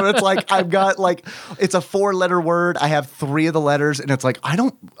sometimes, where it's like I've got like it's a 4-letter word. I have 3 of the letters, and it's like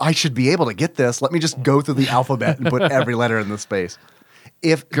I should be able to get this. Let me just go through the alphabet and put every letter in the space.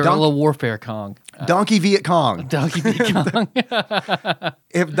 If Guerrilla Warfare Kong. Donkey Viet Cong. Donkey Viet Cong.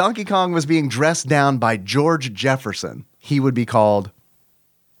 If Donkey Kong was being dressed down by George Jefferson, he would be called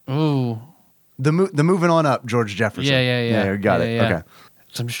Ooh. the moving on up George Jefferson. Yeah. You got it. Yeah. Okay.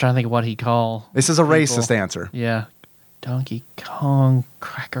 So I'm just trying to think of what he'd call. This is a people. racist answer. Yeah. Donkey Kong,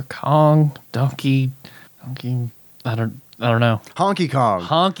 Cracker Kong, Donkey. I don't know. Honky Kong.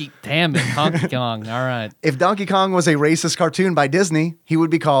 Honky. Damn it, Honky Kong. All right. If Donkey Kong was a racist cartoon by Disney, he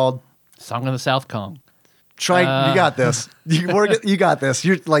would be called Song of the South Kong. You got this. You got this.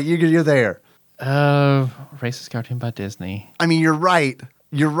 You're there. Racist cartoon by Disney. I mean, you're right.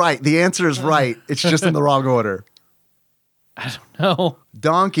 You're right. The answer is right. It's just in the wrong order. I don't know.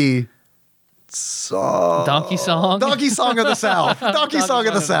 Donkey Song. Donkey Song? Donkey Song of the South. Donkey Song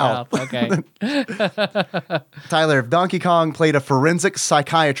of the South. Okay. Tyler, if Donkey Kong played a forensic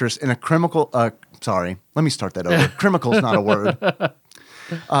psychiatrist in a criminal... sorry, let me start that over. Criminal's not a word.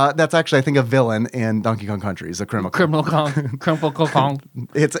 That's actually, I think, a villain in Donkey Kong Country is a criminal. Criminal Kong. Criminal Kong.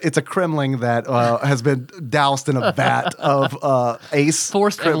 It's a Kremling that has been doused in a vat of ACE.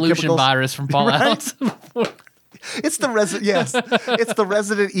 Forced evolution chemicals. virus from Fallout. Right? It's the it's the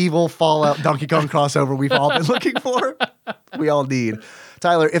Resident Evil Fallout Donkey Kong crossover we've all been looking for. We all need.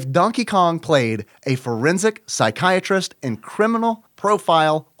 Tyler, if Donkey Kong played a forensic psychiatrist in Criminal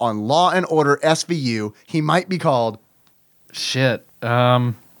Profile on Law and Order SVU, he might be called Shit.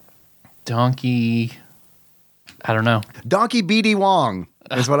 Donkey. I don't know. Donkey BD Wong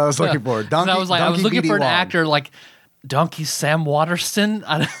is what I was looking for. Donkey, I was looking BD for an Wong. actor like Donkey Sam Waterston.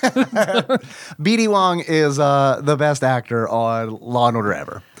 BD Wong is the best actor on Law and Order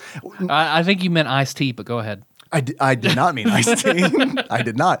ever. I think you meant Ice-T, but go ahead. I did not mean Ice-T. I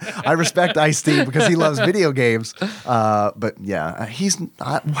did not. I respect Ice-T because he loves video games. But yeah,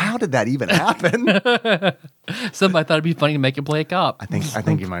 how did that even happen? Somebody thought it'd be funny to make him play a cop. I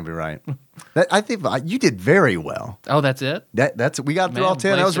think you might be right. I think you did very well. Oh, that's it? We got through Man, all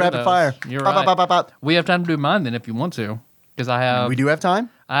 10. That play was through rapid those. fire. You're Pop, right. pop, pop, pop, pop. We have time to do mine then if you want to. Because I have... We do have time?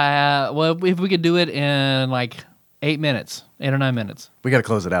 Well, if we could do it in like 8 minutes, 8 or 9 minutes. We got to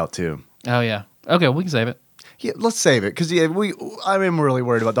close it out too. Oh, yeah. Okay, we can save it. Yeah, let's save it because I am really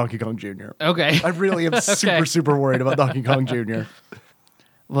worried about Donkey Kong Jr. Okay. I really am super worried about Donkey Kong Jr.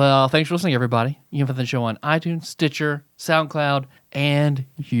 Well, thanks for listening, everybody. You can find the show on iTunes, Stitcher, SoundCloud, and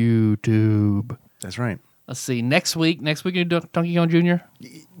YouTube. That's right. Let's see. Next week we do Donkey Kong Jr.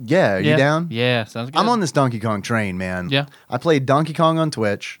 Yeah, you down? Yeah, sounds good. I'm on this Donkey Kong train, man. Yeah. I played Donkey Kong on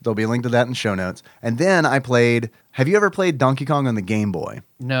Twitch. There'll be a link to that in the show notes. And then I played... Have you ever played Donkey Kong on the Game Boy?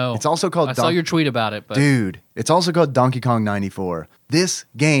 No. It's also called... I saw your tweet about it. But Dude, it's also called Donkey Kong 94. This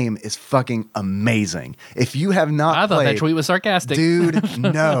game is fucking amazing. If you have not I thought played... that tweet was sarcastic. Dude,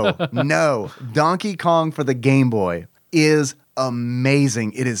 no. Donkey Kong for the Game Boy is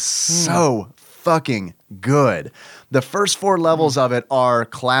amazing. It is so fucking good. The first 4 levels of it are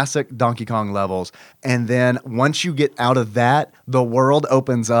classic Donkey Kong levels. And then once you get out of that, the world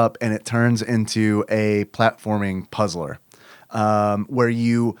opens up and it turns into a platforming puzzler. Where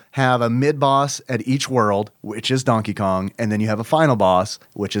you have a mid-boss at each world, which is Donkey Kong, and then you have a final boss,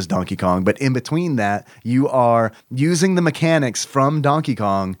 which is Donkey Kong. But in between that, you are using the mechanics from Donkey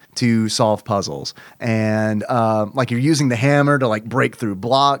Kong to solve puzzles. And like you're using the hammer to like break through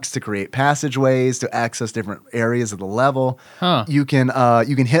blocks, to create passageways, to access different areas of the level. Huh. You can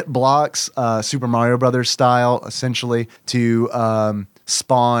hit blocks, Super Mario Brothers style, essentially, to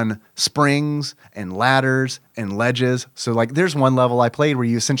spawn springs and ladders and ledges. So like there's one level I played where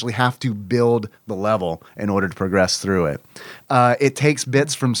you essentially have to build the level in order to progress through it. It takes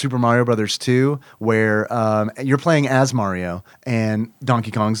bits from Super Mario Brothers 2 where you're playing as Mario and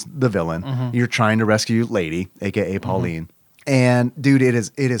Donkey Kong's the villain. Mm-hmm. You're trying to rescue Lady, aka Pauline. Mm-hmm. And dude, it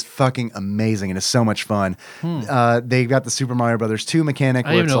is fucking amazing. It is so much fun. They got the Super Mario Brothers 2 mechanic.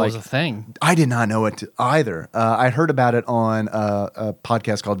 I didn't even know it was a thing. I did not know it either. I heard about it on a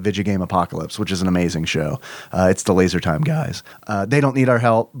podcast called Video Game Apocalypse, which is an amazing show. It's the Laser Time guys. They don't need our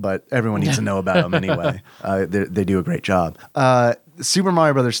help, but everyone needs to know about them anyway. They do a great job. Super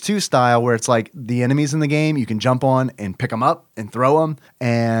Mario Brothers 2 style, where it's like the enemies in the game, you can jump on and pick them up and throw them.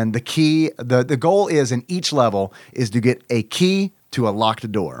 And the goal is in each level is to get a key to a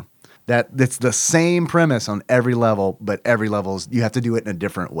locked door. That's the same premise on every level, but every level you have to do it in a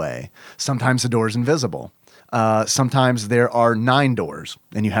different way. Sometimes the door is invisible. Sometimes there are 9 doors,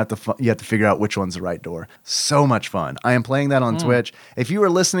 and you have to figure out which one's the right door. So much fun. I am playing that on Twitch. If you are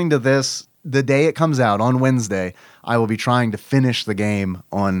listening to this the day it comes out on Wednesday, I will be trying to finish the game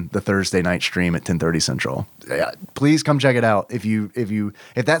on the Thursday night stream at 10:30 Central. Yeah, please come check it out if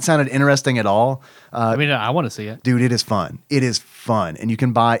that sounded interesting at all. I want to see it. Dude, it is fun. It is fun. And you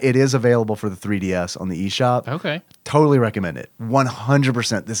can buy it is available for the 3DS on the eShop. Okay. Totally recommend it.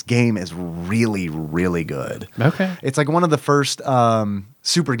 100%. This game is really, really good. Okay. It's like one of the first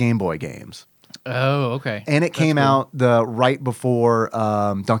Super Game Boy games. Oh, okay. And it came out right before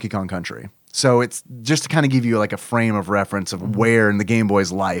Donkey Kong Country. So it's just to kind of give you like a frame of reference of where in the Game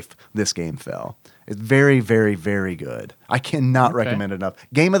Boy's life this game fell. It's very, very, very good. I cannot recommend it enough.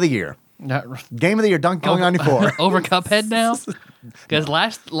 Game of the year. Game of the year, Donkey Kong 94. Over Cuphead now? Because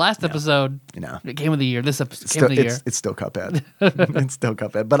last episode, Game of the Year. This episode, Game of the Year. It's still Cuphead. It's still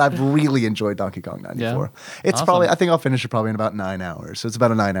Cuphead. But I've really enjoyed Donkey Kong 94. Yeah. It's awesome. probably, I think I'll finish it probably in about 9 hours. So it's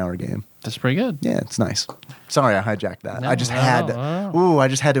about a 9-hour game. That's pretty good. Yeah, it's nice. Sorry, I hijacked that. No, I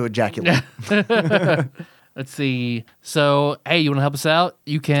just had to ejaculate. Let's see. So, hey, you want to help us out?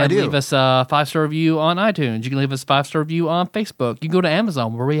 You can leave us a 5-star review on iTunes. You can leave us a 5-star review on Facebook. You can go to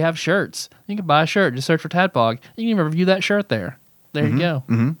Amazon where we have shirts. You can buy a shirt. Just search for Tadpog. You can even review that shirt there. There you go.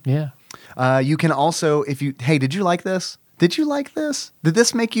 Mm-hmm. Yeah. You can also, did you like this? Did you like this? Did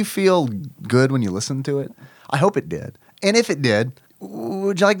this make you feel good when you listened to it? I hope it did. And if it did,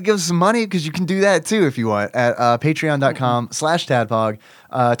 would you like to give us some money? Because you can do that too if you want at patreon.com/Tadpog.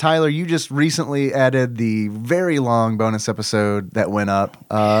 Tyler, you just recently added the very long bonus episode that went up,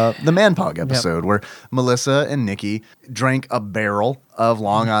 the Man-Pog episode, where Melissa and Nikki drank a barrel of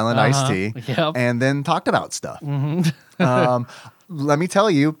Long Island iced tea and then talked about stuff. Let me tell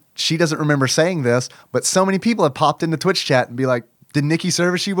you, she doesn't remember saying this, but so many people have popped into Twitch chat and be like, did Nikki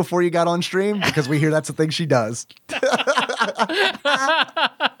service you before you got on stream? Because we hear that's the thing she does.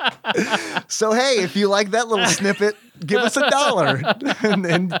 So, hey, if you like that little snippet, give us $1 and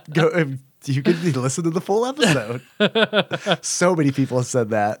then go. You can listen to the full episode. So many people have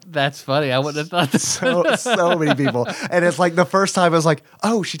said that. That's funny. I wouldn't have thought that. So many people. And it's like the first time I was like,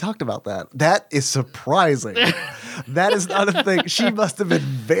 oh, she talked about that. That is surprising. That is not a thing. She must have been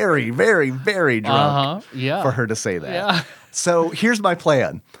very, very, very drunk for her to say that. Yeah. So here's my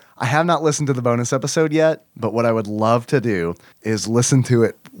plan. I have not listened to the bonus episode yet, but what I would love to do is listen to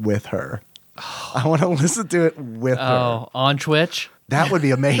it with her. I want to listen to it with her. Oh, on Twitch? That would be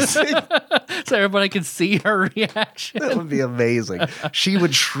amazing. So everybody can see her reaction. That would be amazing. She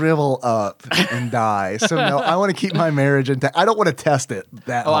would shrivel up and die. So no, I want to keep my marriage intact. I don't want to test it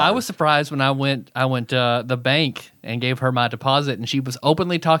that hard. I was surprised when I went to the bank and gave her my deposit, and she was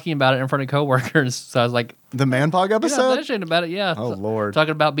openly talking about it in front of coworkers. So I was like, the Man-Pog episode? Yeah, about it, yeah. Oh, Lord.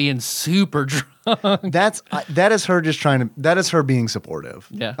 Talking about being super drunk. That is her just that is her being supportive.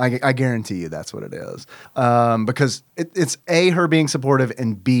 Yeah. I guarantee you that's what it is. Because it's A, her being supportive,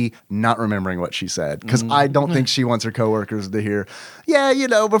 and B, not remembering what she said. Because I don't think she wants her coworkers to hear,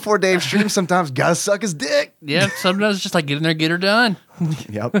 before Dave streams, sometimes gotta suck his dick. Yeah, sometimes it's just like get in there, get her done.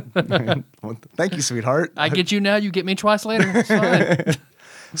 Yep. Well, thank you, sweetheart. I get you now, you get me twice later. It's fine.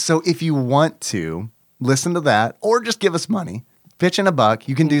 So if you want to listen to that or just give us money, pitch in $1,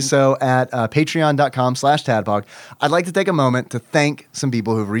 you can do so at patreon.com/Tadpog. I'd like to take a moment to thank some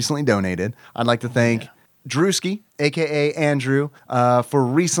people who've recently donated. I'd like to thank Drewski, a.k.a. Andrew, for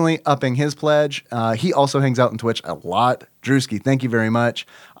recently upping his pledge. He also hangs out on Twitch a lot. Drewski, thank you very much.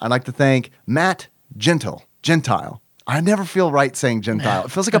 I'd like to thank Matt Gentile. I never feel right saying Gentile.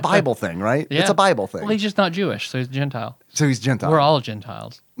 It feels like a Bible thing, right? Yeah. It's a Bible thing. Well, he's just not Jewish, so he's Gentile. So he's Gentile. We're all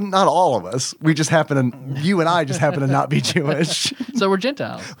Gentiles. Not all of us. We just you and I just happen to not be Jewish. So we're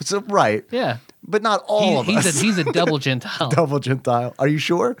Gentiles. So, right. Yeah. But not all of us. He's a double Gentile. Double Gentile. Are you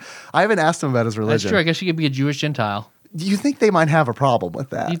sure? I haven't asked him about his religion. That's true. I guess you could be a Jewish Gentile. Do you think they might have a problem with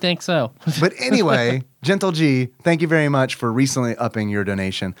that? You think so? But anyway, Gentle G, thank you very much for recently upping your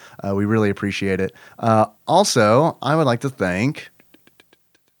donation. We really appreciate it. Also, I would like to thank...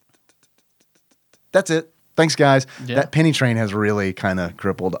 That's it. Thanks, guys. Yeah. That penny train has really kind of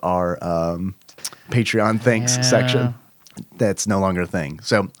crippled our Patreon thanks section. That's no longer a thing.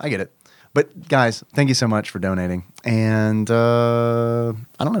 So I get it. But guys, thank you so much for donating. And I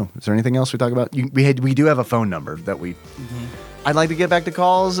don't know. Is there anything else we talk about? We do have a phone number that we... I'd like to get back to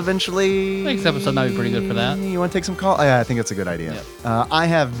calls eventually. Next episode might be pretty good for that. You want to take some calls? Yeah, I think it's a good idea. Yep. I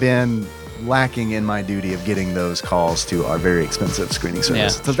have been lacking in my duty of getting those calls to our very expensive screening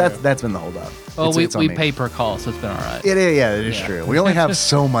service. So that's been the holdup. Well, we pay per call, so it's been all right. It is true. We only have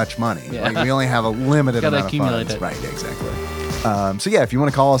so much money. Like, we only have a limited amount of funds. It. Right, exactly. So if you want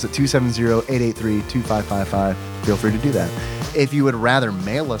to call us at 270-883-2555, feel free to do that. If you would rather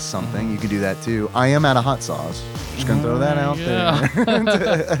mail us something, you can do that too. I am out of hot sauce. Just gonna throw that out there.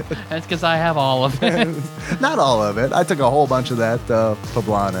 That's because I have all of it. Not all of it. I took a whole bunch of that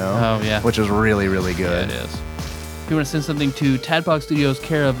poblano. Oh, yeah. Which is really, really good. Yeah, it is. If you want to send something to Tadpog Studios,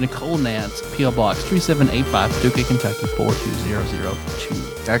 care of Nicole Nance, P.O. Box 3785, Paducah, Kentucky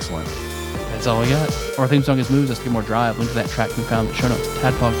 42002. Excellent. That's all we got. Our theme song is Moves Us to Get More Drive. Link to that track can be found in the show notes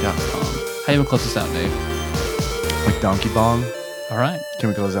at tadpog.com. How you want to close this out, Dave? Like Donkey Bong. All right. Can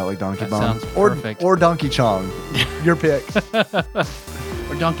we close out like Donkey That Bong? sounds perfect. Or Donkey Chong. Your pick.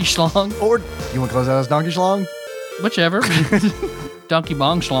 Or Donkey Schlong. Or you want to close out as Donkey Schlong? Whichever. Donkey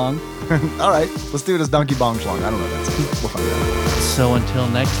Bong Schlong. All right. Let's do it as Donkey Bong Schlong. I don't know that. We'll find out. So until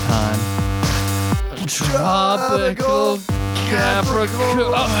next time, Tropical Capricorn.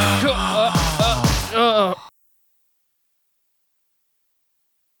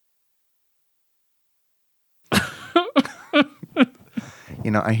 You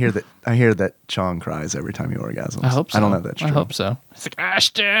know, I hear that Chong cries every time he orgasms. I hope so. I don't know if that's true. I hope so. It's like,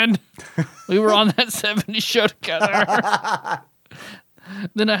 Ashton, we were on that 70s show together.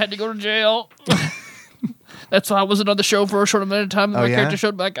 Then I had to go to jail. That's why I wasn't on the show for a short amount of time. And my character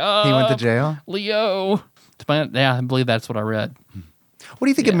showed back up. He went to jail? Leo. Yeah, I believe that's what I read. What do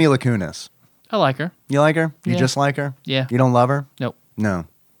you think of Mila Kunis? I like her. You like her? You Yeah. just like her? Yeah. You don't love her? Nope. No.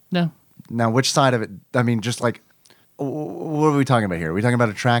 No. Now, which side of it? I mean, just like, what are we talking about here? Are we talking about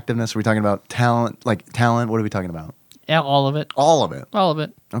attractiveness? Are we talking about talent? Like talent? What are we talking about? Yeah, all of it. All of it. All of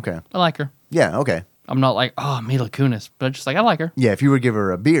it. Okay. I like her. Yeah, okay. I'm not like, oh, Mila Kunis, but just like, I like her. Yeah, if you would give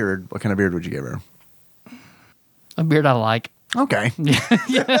her a beard, what kind of beard would you give her? A beard I like. Okay.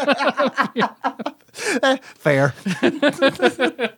 Fair.